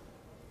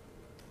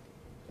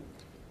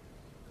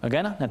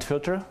 Again, net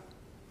filter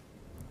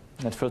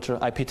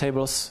IP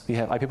tables. We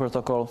have IP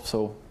protocol,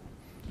 so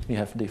we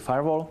have the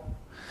firewall.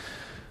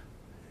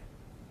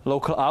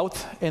 Local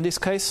out in this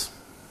case.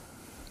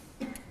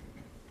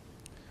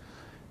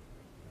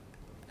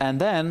 And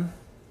then,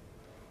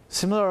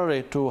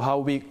 similarly to how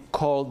we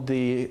call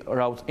the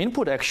route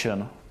input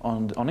action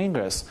on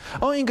ingress,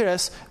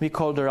 we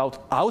call the route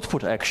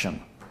output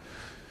action,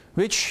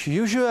 which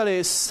usually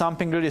is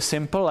something really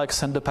simple, like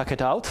send the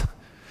packet out.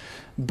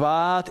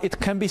 But it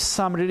can be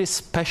some really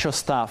special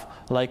stuff,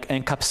 like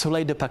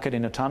encapsulate the packet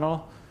in a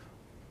tunnel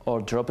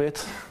or drop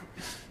it,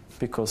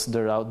 because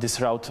this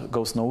route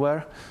goes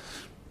nowhere.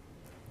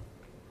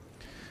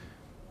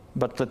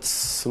 But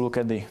let's look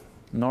at the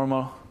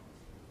normal,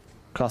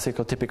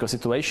 classical, typical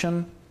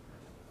situation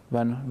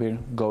when we're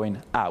going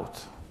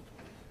out.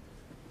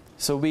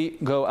 So we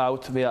go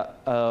out via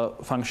a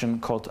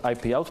function called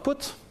IP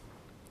output.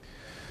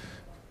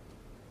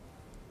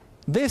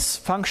 This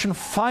function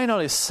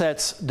finally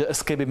sets the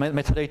escape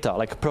metadata,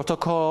 like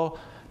protocol,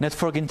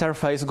 network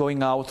interface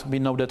going out. We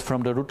know that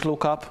from the route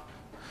lookup,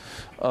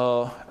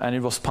 and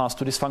it was passed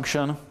to this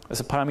function as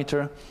a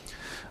parameter,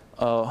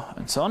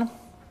 and so on.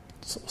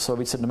 So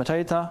we set the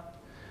metadata.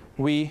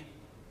 We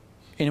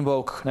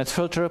invoke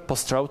netfilter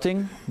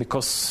post-routing,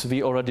 because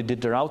we already did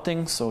the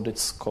routing, so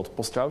that's called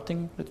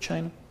post-routing, the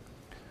chain.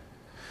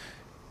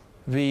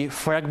 we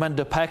fragment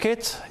the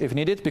packet if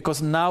needed,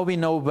 because now we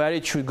know where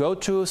it should go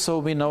to. So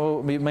we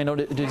may know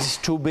that it is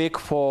too big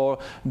for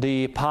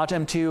the part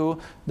MTU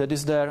that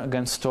is there,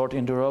 again stored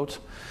in the road.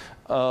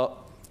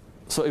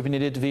 So if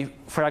needed, we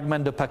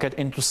fragment the packet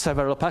into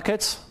several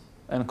packets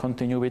and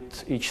continue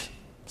with each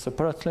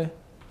separately,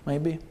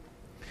 maybe.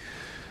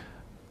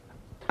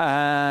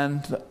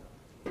 And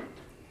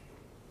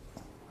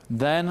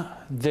then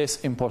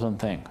this important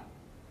thing.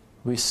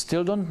 We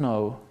still don't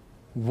know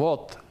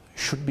what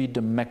should be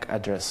the MAC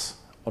address.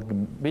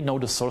 We know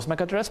the source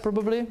MAC address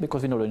probably,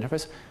 because we know the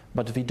interface,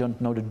 but we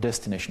don't know the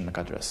destination MAC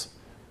address.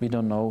 We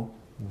don't know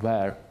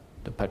where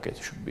the packet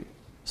should be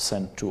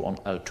sent to on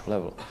L2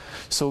 level.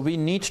 So we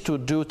need to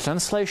do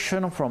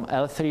translation from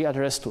L3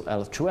 address to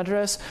L2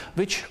 address,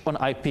 which on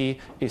IP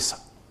is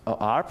a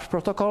ARP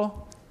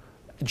protocol.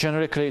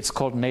 Generically, it's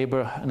called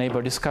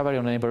neighbor discovery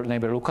or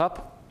neighbor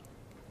lookup.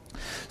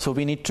 So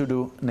we need to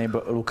do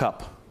neighbor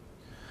lookup.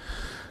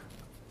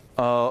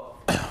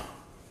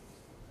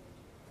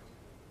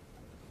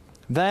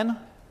 Then,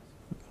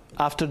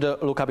 after the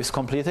lookup is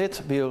completed,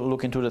 we'll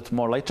look into that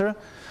more later.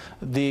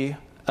 The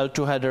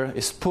L2 header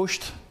is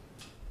pushed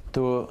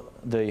to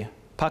the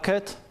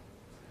packet,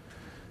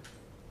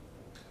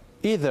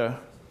 either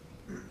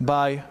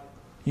by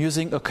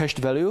using a cached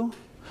value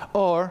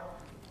or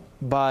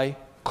by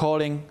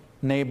calling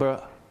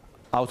neighbor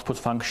output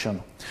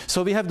function.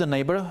 So we have the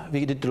neighbor,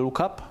 we did the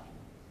lookup.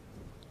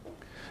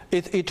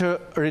 It either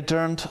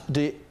returned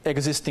the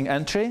existing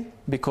entry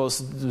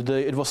because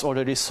it was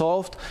already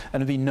solved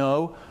and we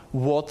know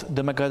what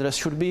the MAC address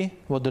should be,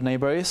 what the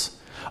neighbor is,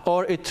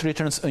 or it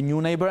returns a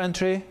new neighbor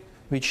entry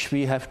which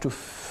we have to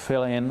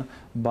fill in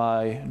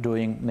by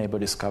doing neighbor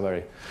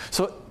discovery.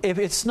 So if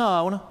it's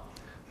known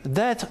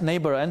that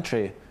neighbor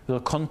entry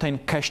will contain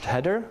cached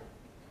header,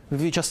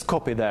 we just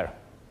copy there.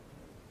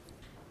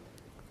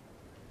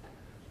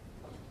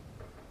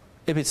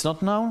 If it's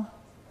not known,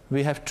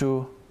 we have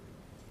to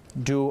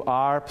do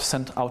ARP,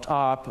 send out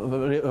ARP,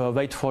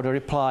 wait for the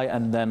reply,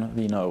 and then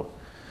we know.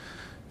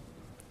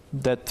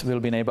 That will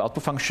be neighbor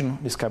output function,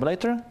 describe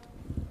later.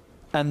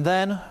 And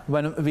then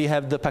when we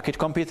have the packet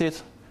completed,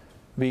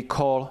 we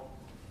call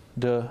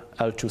the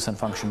L2 send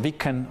function. We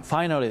can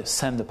finally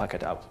send the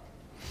packet out.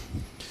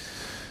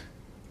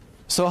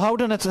 So how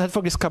the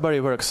network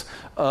discovery works?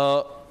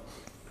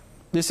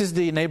 This is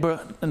the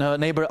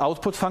neighbor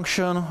output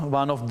function,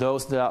 one of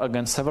those. There are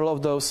again several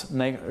of those.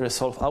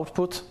 Resolve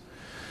output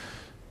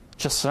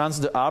just runs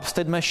the ARP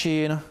state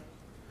machine.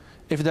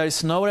 If there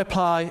is no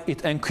reply,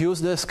 it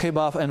enqueues the escape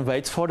buff and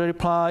waits for the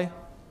reply.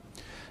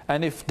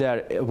 And if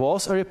there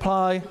was a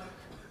reply,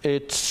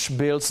 it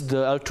builds the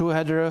L2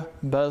 header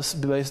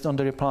based on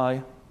the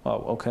reply.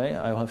 Oh, okay,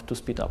 I'll have to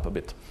speed up a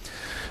bit.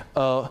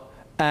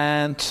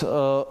 And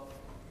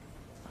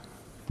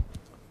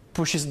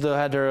pushes the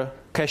header,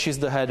 caches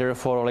the header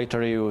for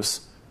later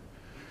use.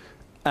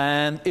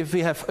 And if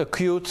we have a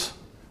queued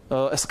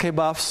escape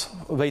buffs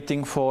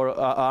waiting for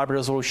ARP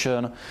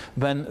resolution,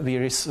 when we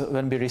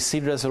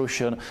receive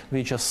resolution,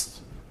 we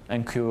just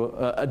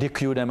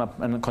dequeue them up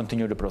and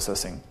continue the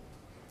processing.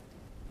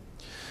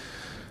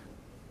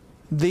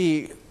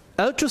 The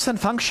L2 send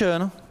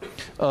function,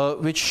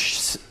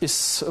 which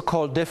is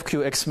called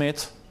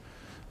defqueueXmit,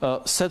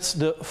 sets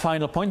the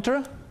final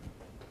pointer,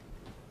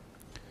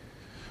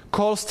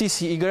 calls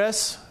TC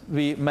egress.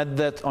 We met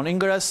that on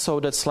ingress, so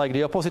that's like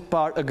the opposite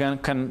part. Again,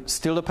 can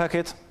steal the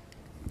packet.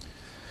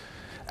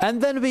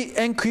 And then we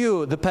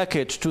enqueue the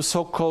packet to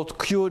so-called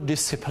queue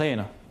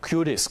discipline,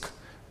 queue disk.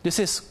 This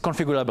is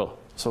configurable,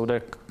 so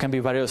there can be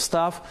various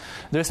stuff.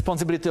 The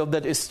responsibility of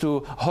that is to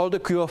hold the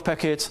queue of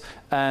packets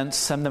and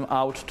send them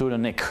out to the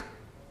NIC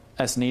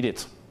as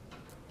needed.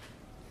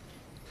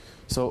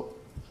 So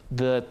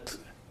that.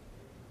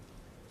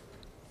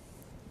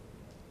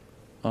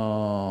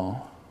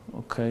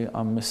 Okay,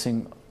 I'm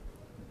missing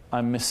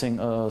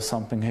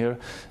something here.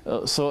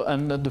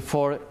 And the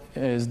 4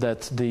 is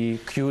that the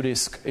queue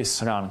disk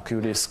is run. Queue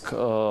disk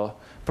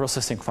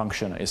processing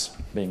function is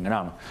being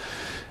run.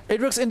 It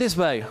works in this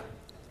way.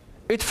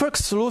 It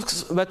first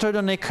looks whether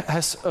the NIC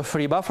has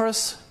free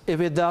buffers.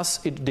 If it does,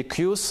 it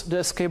dequeues the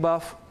escape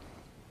buff.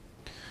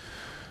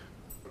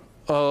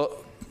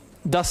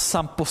 Does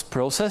some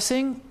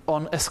post-processing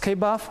on escape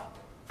buff,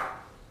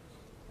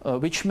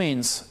 which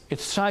means it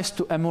tries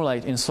to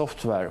emulate in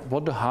software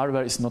what the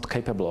hardware is not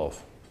capable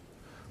of.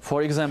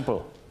 For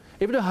example,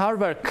 if the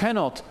hardware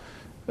cannot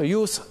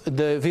use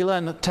the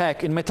VLAN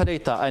tag in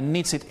metadata and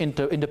needs it in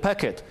the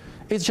packet,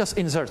 it just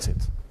inserts it.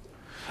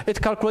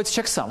 It calculates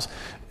checksums.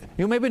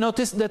 You maybe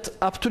noticed that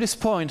up to this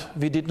point,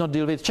 we did not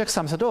deal with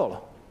checksums at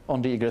all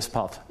on the egress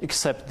path,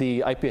 except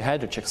the IP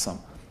header checksum.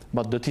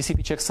 But the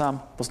TCP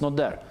checksum was not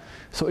there.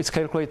 So it's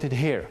calculated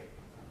here.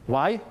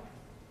 Why?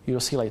 You'll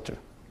see later.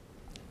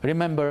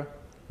 Remember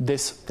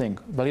this thing,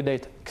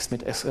 validate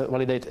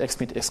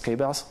XMIT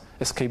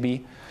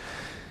SKB,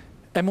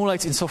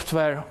 emulates in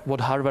software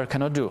what hardware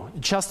cannot do,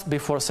 just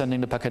before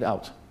sending the packet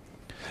out.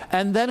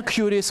 And then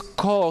QDIS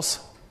calls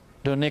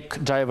the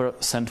NIC driver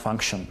send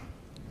function.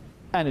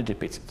 and it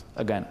repeats it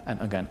again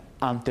and again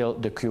until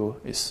the queue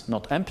is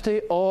not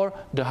empty or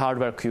the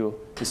hardware queue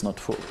is not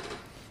full.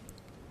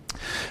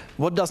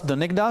 What does the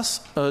NIC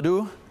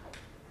do?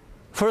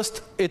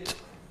 First, it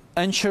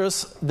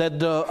ensures that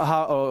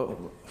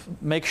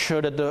make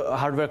sure that the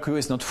hardware queue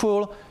is not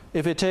full.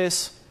 If it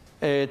is,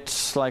 it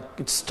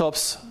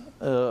stops.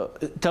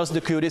 It tells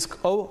the queue disk,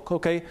 oh,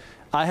 okay,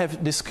 I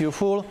have this queue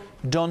full.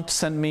 Don't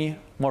send me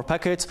more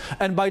packets.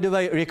 And by the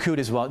way, requeue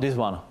this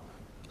one.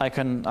 I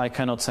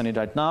cannot send it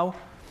right now.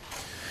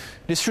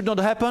 This should not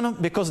happen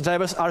because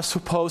drivers are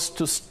supposed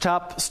to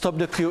stop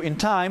the queue in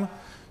time.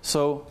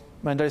 So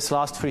when there is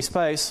last free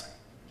space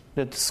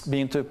that's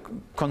being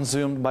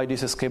consumed by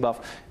this escape buff,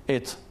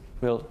 it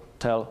will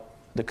tell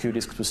the queue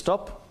disk to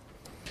stop.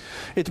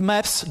 It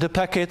maps the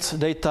packet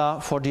data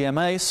for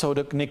DMA so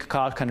the NIC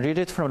card can read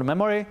it from the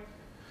memory.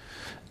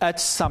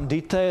 Adds some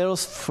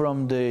details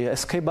from the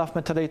escape buff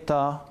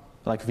metadata,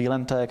 like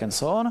VLAN tag and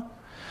so on,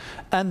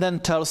 and then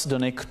tells the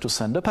NIC to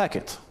send the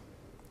packet.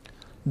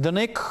 The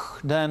NIC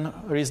then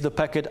reads the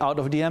packet out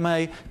of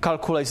DMA,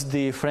 calculates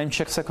the frame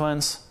check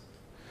sequence,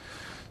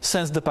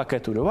 sends the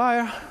packet to the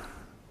wire,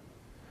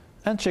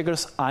 and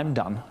triggers I'm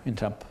done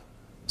interrupt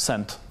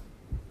sent.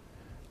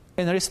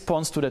 In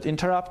response to that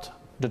interrupt,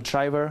 the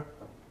driver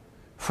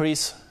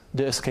frees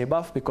the escape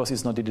buff because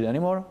it's not needed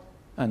anymore,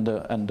 and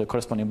the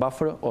corresponding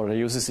buffer, or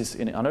reuses it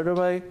in another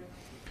way.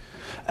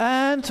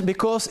 And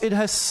because it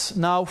has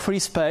now free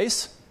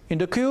space in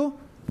the queue,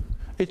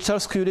 it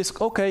tells queue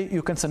disk, okay,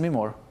 you can send me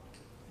more.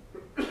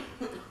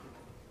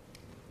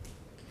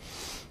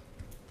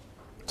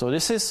 So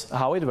this is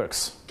how it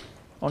works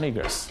on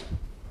egress.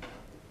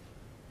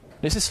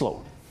 This is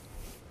slow.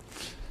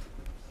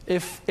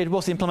 If it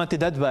was implemented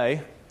that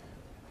way,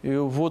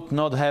 you would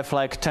not have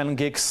like 10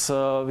 gigs,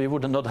 we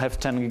would not have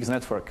 10 gigs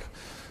network.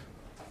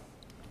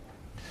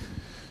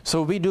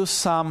 So we do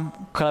some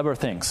clever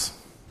things.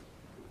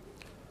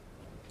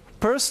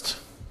 First,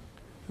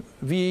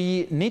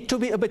 we need to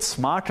be a bit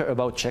smarter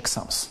about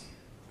checksums.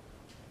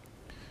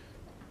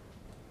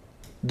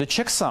 The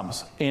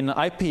checksums in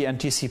IP and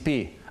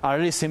TCP are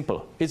really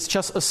simple. It's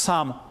just a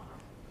sum.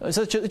 It's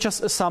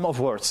just a sum of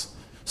words.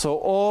 So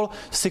all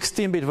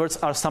 16-bit words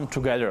are summed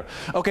together.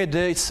 Okay,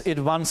 it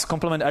once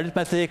complement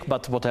arithmetic,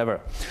 but whatever.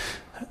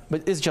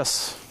 But it's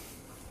just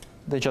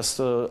they just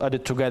add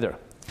it together.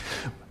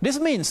 This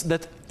means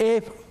that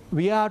if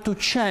we are to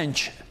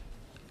change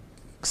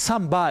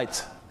some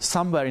byte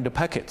somewhere in the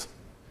packet,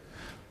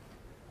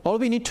 all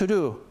we need to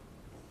do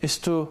is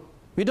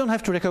we don't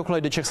have to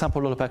recalculate the checksum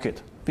for the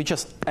packet. We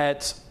just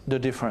add the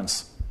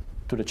difference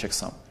to the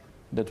checksum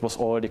that was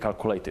already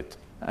calculated,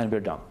 and we're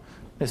done.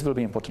 This will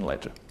be important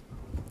later.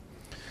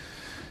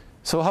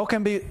 So how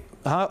can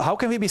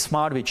we be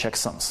smart with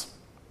checksums?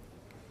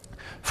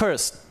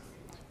 First,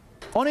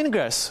 on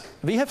ingress,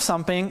 we have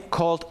something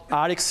called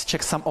RX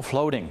checksum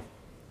offloading.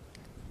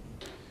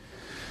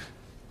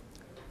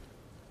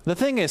 The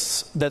thing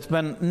is that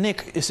when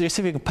NIC is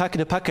receiving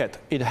the packet,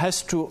 it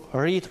has to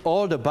read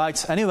all the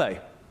bytes anyway.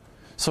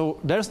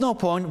 So there's no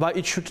point why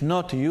it should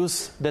not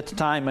use that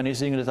time when it's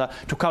using data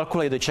to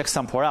calculate the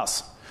checksum for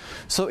us.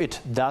 So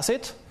it does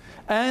it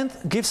and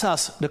gives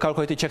us the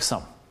calculated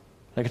checksum.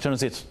 Like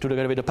returns it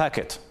together with the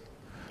packet.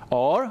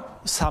 Or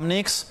some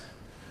NICs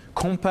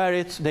compare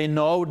it, they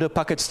know the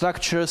packet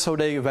structure, so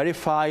they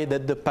verify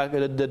that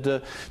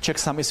the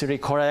checksum is really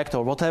correct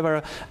or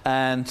whatever,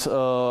 and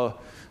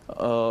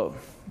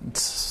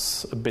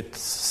it's a bit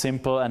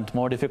simple and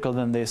more difficult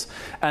than this,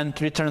 and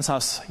returns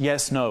us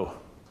yes, no.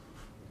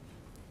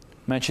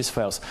 Matches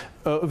fails.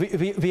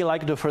 We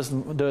like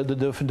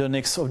the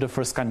NICs of the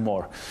first kind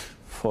more,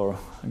 for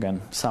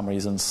again some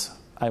reasons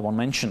I won't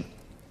mention.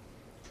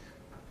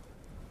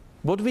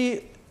 What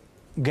we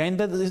gain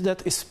that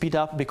is speed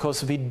up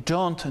because we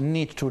don't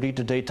need to read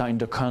the data in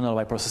the kernel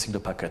by processing the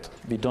packet.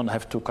 We don't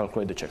have to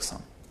calculate the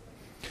checksum.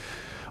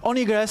 On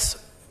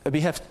egress, we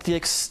have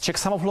TX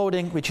checksum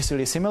offloading, which is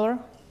really similar.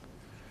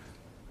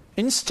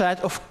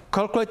 Instead of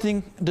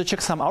calculating the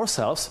checksum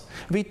ourselves,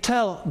 we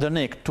tell the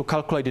NIC to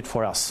calculate it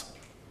for us.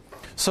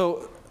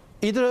 So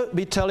either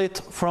we tell it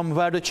from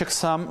where it should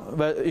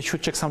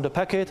checksum the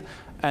packet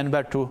and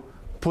where to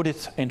put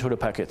it into the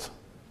packet.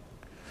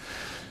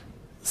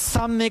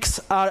 Some NICs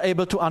are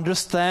able to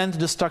understand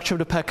the structure of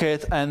the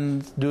packet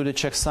and do the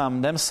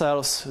checksum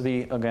themselves.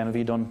 We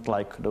don't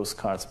like those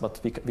cards, but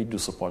we do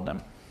support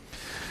them.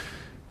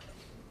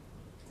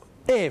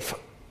 If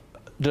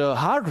the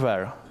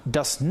hardware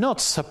does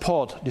not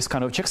support this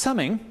kind of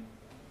checksumming,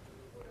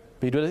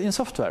 we do it in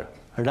software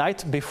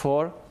right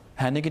before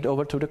handing it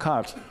over to the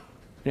card.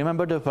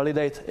 Remember the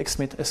validate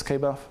XMIT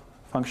escape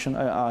function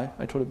I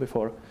told you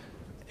before?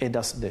 It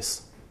does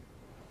this.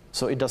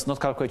 So it does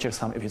not calculate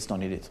checksum if it's not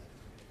needed.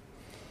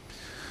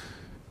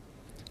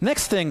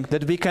 Next thing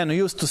that we can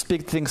use to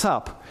speed things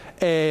up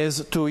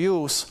is to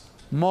use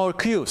more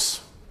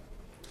queues.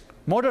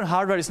 Modern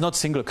hardware is not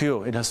single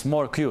queue, it has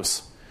more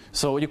queues.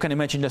 So you can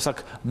imagine there's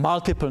like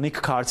multiple NIC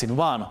cards in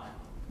one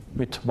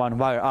with one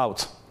wire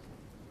out.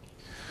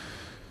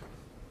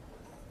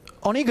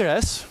 On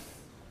egress,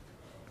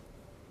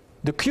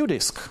 the Q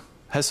disk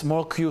has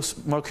more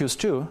queues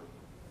too,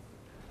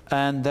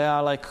 and they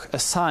are like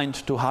assigned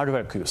to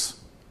hardware queues.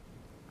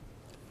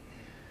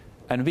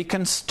 And we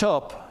can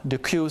stop the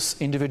queues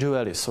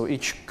individually, so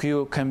each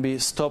queue can be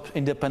stopped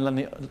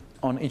independently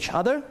on each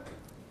other,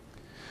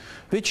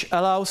 which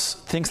allows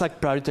things like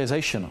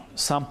prioritization.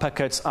 Some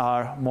packets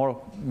are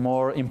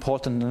more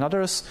important than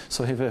others,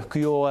 so we have a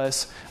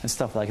QoS and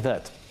stuff like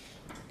that.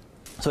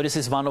 So this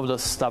is one of the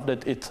stuff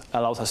that it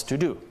allows us to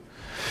do.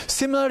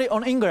 Similarly,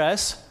 on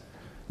ingress,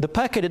 the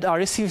packets that are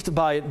received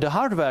by the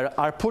hardware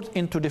are put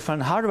into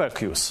different hardware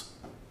queues.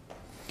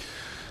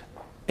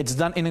 It's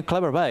done in a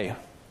clever way,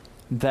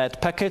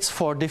 that packets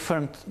for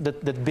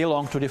that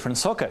belong to different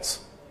sockets.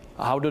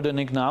 How do the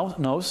NIC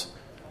knows?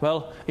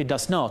 Well, it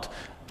does not.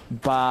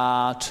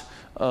 But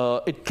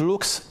it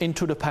looks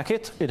into the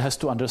packet. It has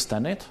to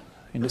understand it,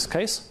 in this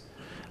case.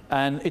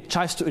 And it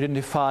tries to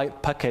identify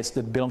packets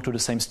that belong to the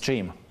same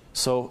stream.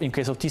 So in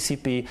case of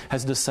TCP,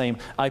 has the same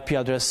IP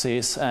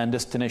addresses and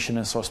destination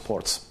and source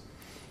ports.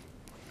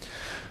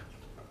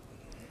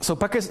 So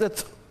packets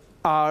that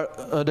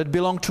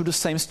belong to the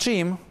same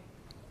stream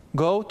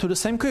go to the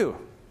same queue.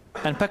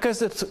 And packets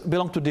that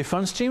belong to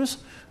different streams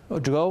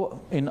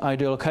go, in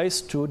ideal case,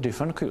 to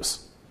different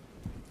queues.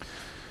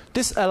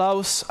 This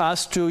allows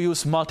us to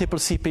use multiple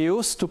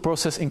CPUs to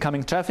process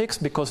incoming traffics,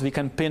 because we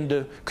can pin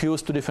the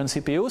queues to different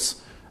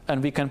CPUs,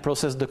 and we can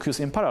process the queues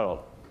in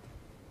parallel.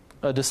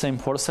 The same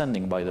for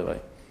sending, by the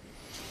way.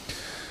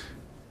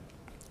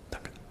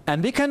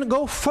 And we can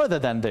go further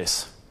than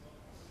this.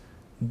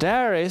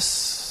 There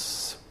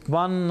is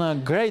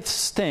one great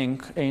thing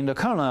in the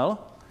kernel,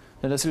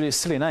 that is really a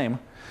silly name,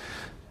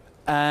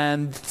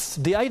 and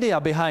the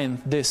idea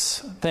behind this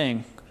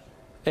thing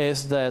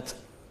is that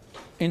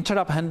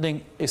interrupt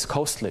handling is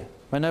costly.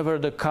 Whenever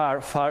the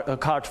card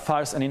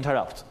fires an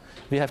interrupt,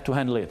 we have to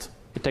handle it.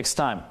 It takes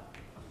time.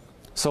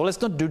 So let's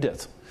not do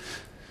that.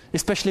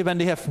 Especially when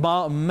they have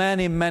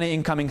many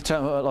incoming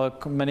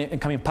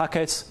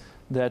packets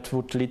that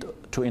would lead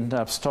to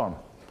interrupt storm.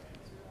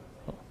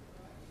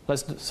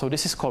 So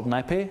this is called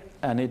napi,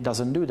 and it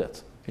doesn't do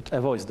that. It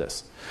avoids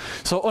this.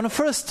 So on the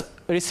first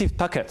received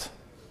packet,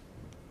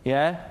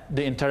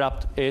 the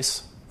interrupt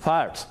is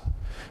fired.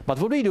 But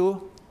what we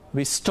do,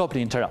 we stop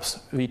the interrupts.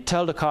 We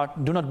tell the card,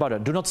 do not bother,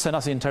 do not send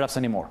us interrupts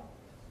anymore.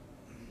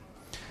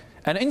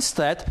 And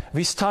instead,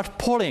 we start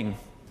polling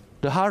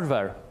the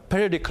hardware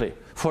periodically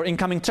for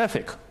incoming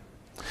traffic.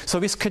 So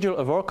we schedule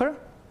a worker,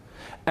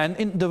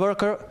 and the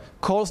worker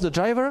calls the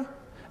driver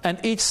and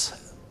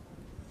eats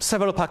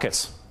several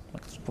packets,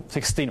 like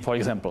 16 for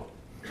example.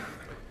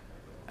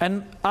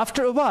 And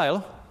after a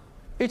while,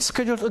 it's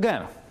scheduled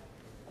again,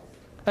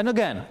 and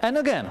again, and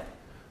again.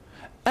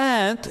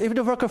 And if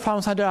the worker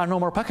finds that there are no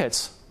more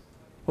packets,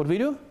 what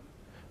do?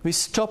 We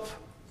stop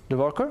the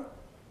worker,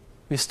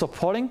 we stop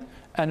polling,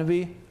 and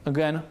we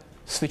again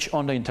switch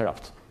on the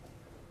interrupt.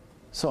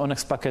 So on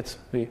next packet,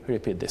 we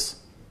repeat this.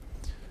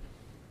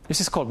 This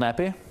is called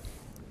napi,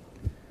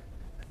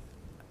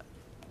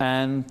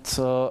 and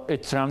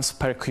it runs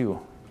per queue.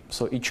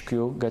 So each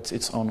queue gets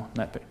its own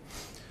napi.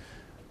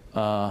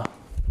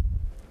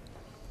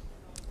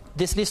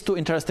 This leads to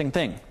interesting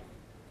thing,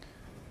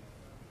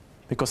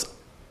 because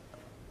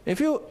if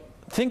you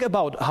think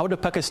about how the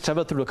packets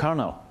travel through the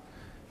kernel,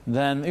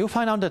 then you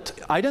find out that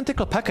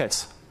identical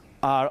packets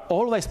are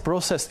always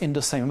processed in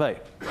the same way.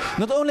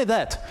 Not only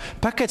that,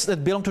 packets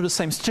that belong to the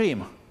same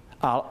stream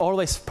are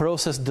always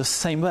processed the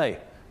same way.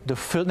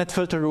 The net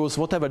filter rules,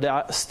 whatever, they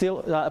are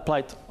still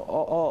applied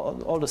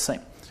all the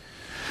same.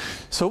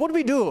 So what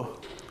we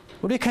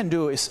can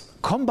do is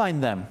combine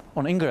them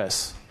on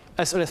ingress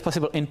as early as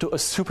possible into a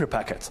super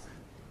packet.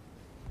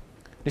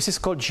 This is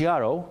called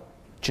GRO,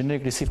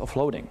 generic receive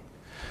offloading.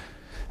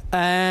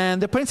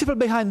 And the principle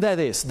behind that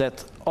is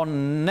that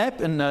on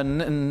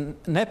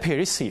napi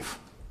receive,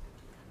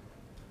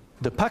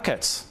 the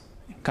packets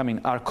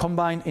coming are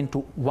combined into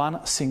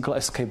one single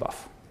escape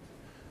buf.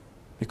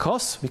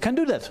 Because we can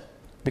do that,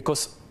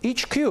 because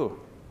each queue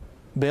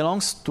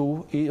belongs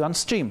to one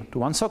stream, to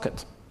one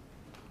socket.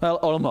 Well,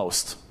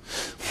 almost.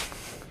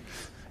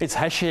 It's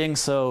hashing,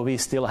 so we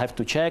still have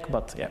to check,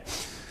 but yeah.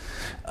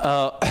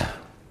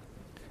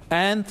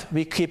 And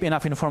we keep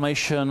enough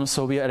information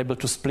so we are able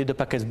to split the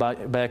packets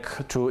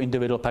back to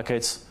individual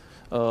packets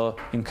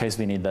in case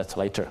we need that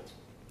later.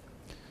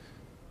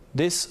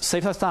 This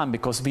saves us time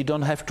because we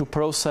don't have to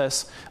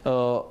process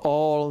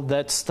all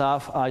that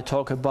stuff I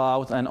talk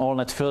about and all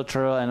net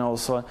filter and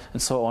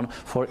so on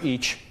for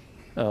each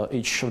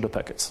of the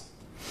packets.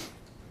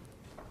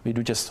 We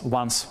do just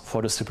once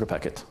for the super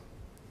packet.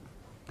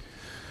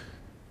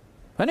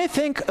 When you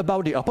think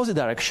about the opposite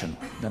direction,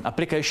 then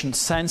application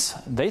sends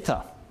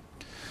data.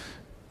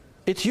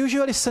 It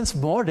usually sends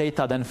more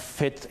data than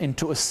fit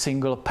into a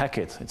single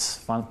packet.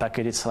 It's one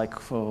packet, it's like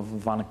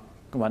 1.5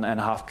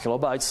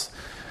 kilobytes.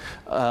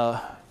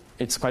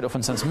 It's quite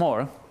often sends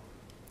more.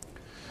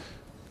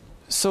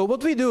 So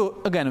what we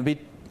do, again,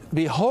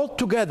 we hold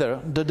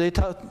together the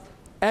data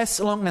as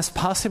long as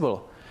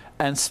possible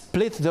and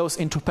split those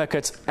into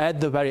packets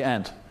at the very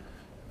end.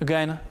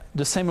 Again,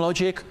 the same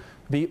logic,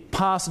 we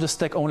pass the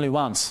stack only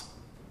once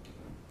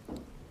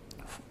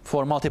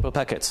for multiple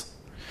packets.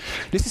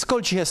 This is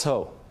called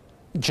GSO,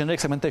 generic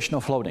segmentation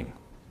offloading.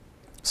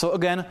 So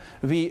again,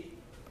 we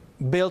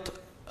built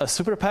a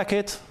super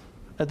packet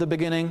at the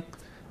beginning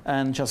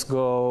and just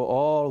go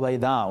all the way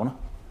down.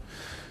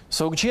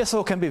 So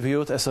GSO can be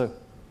viewed as an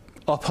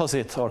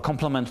opposite or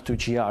complement to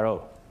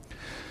GRO.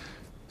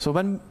 So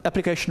when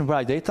application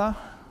writes data,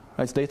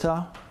 a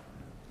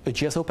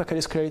GSO packet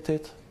is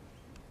created,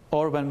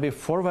 or when we're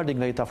forwarding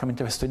data from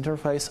interface to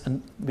interface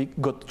and we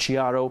got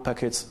GRO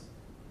packets,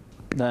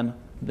 then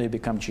they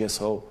become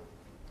GSO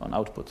on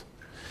output.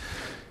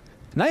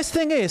 Nice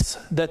thing is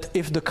that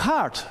if the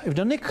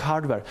NIC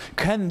hardware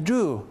can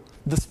do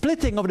the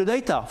splitting of the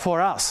data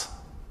for us,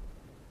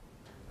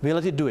 we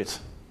let it do it.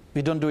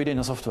 We don't do it in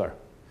the software.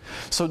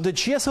 So the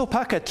GSO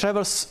packet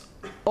travels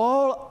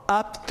all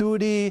up to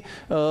the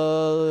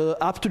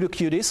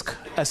Q disk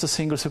as a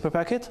single super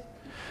packet,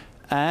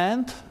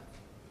 and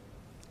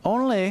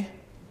only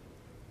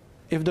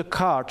if the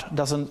card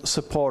doesn't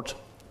support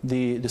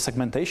the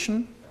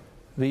segmentation,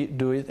 we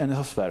do it in the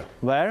software.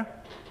 Where?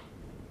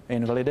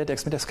 In validated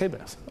XMTX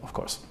cables, of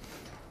course.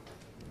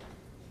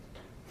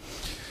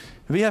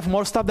 We have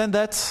more stuff than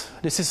that.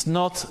 This is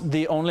not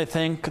the only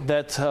thing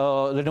that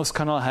Linux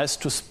kernel has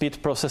to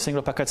speed processing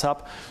the packets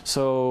up.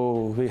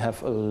 So we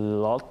have a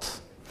lot.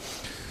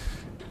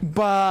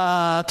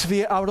 But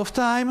we are out of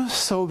time,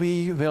 so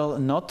we will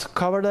not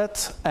cover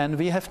that. And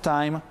we have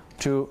time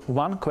for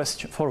one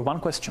question.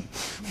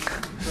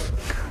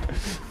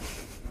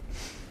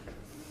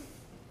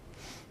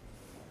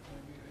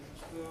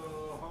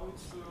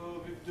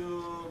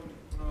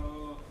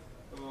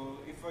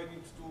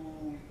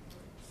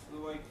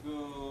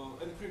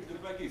 Encrypt the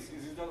packets.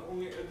 Is it done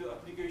only at the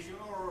application,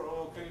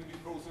 or can it be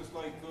processed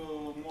like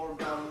more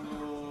down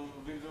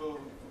with the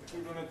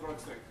network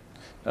stack?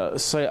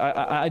 Sorry,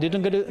 I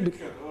didn't get it.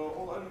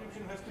 All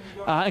encryption has to be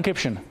done.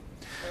 Encryption.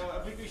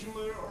 Application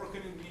layer, or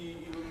can it be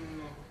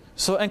even?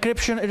 So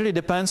encryption, it really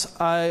depends.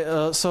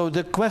 So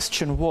the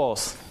question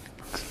was,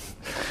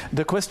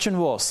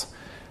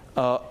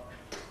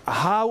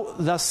 how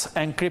does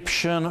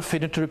encryption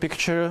fit into the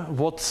picture?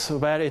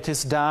 Where it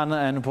is done,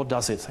 and what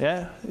does it?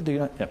 Yeah.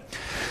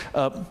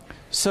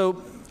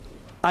 So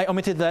I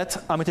omitted that.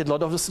 I omitted a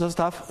lot of the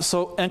stuff.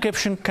 So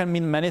encryption can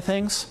mean many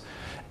things.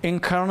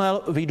 In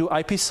kernel, we do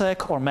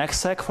IPsec or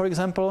MACsec, for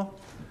example.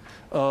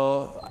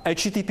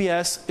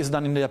 HTTPS is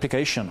done in the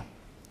application.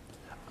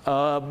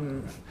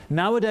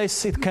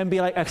 Nowadays, it can be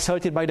like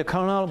accelerated by the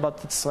kernel, but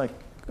it's like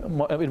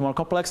a bit more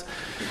complex.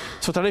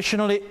 So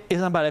traditionally,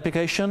 it's done by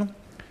application.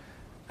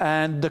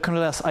 And the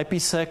kernel has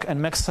IPsec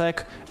and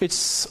MACsec.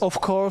 It's, of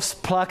course,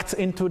 plugged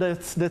into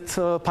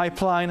that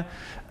pipeline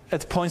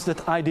at points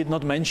that I did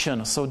not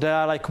mention. So there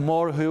are like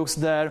more hooks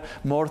there,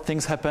 more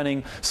things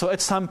happening. So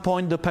at some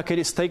point, the packet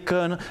is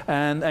taken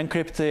and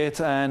encrypted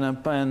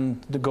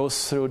and it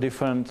goes through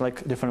different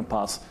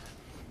paths.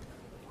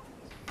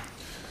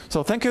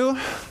 So thank you.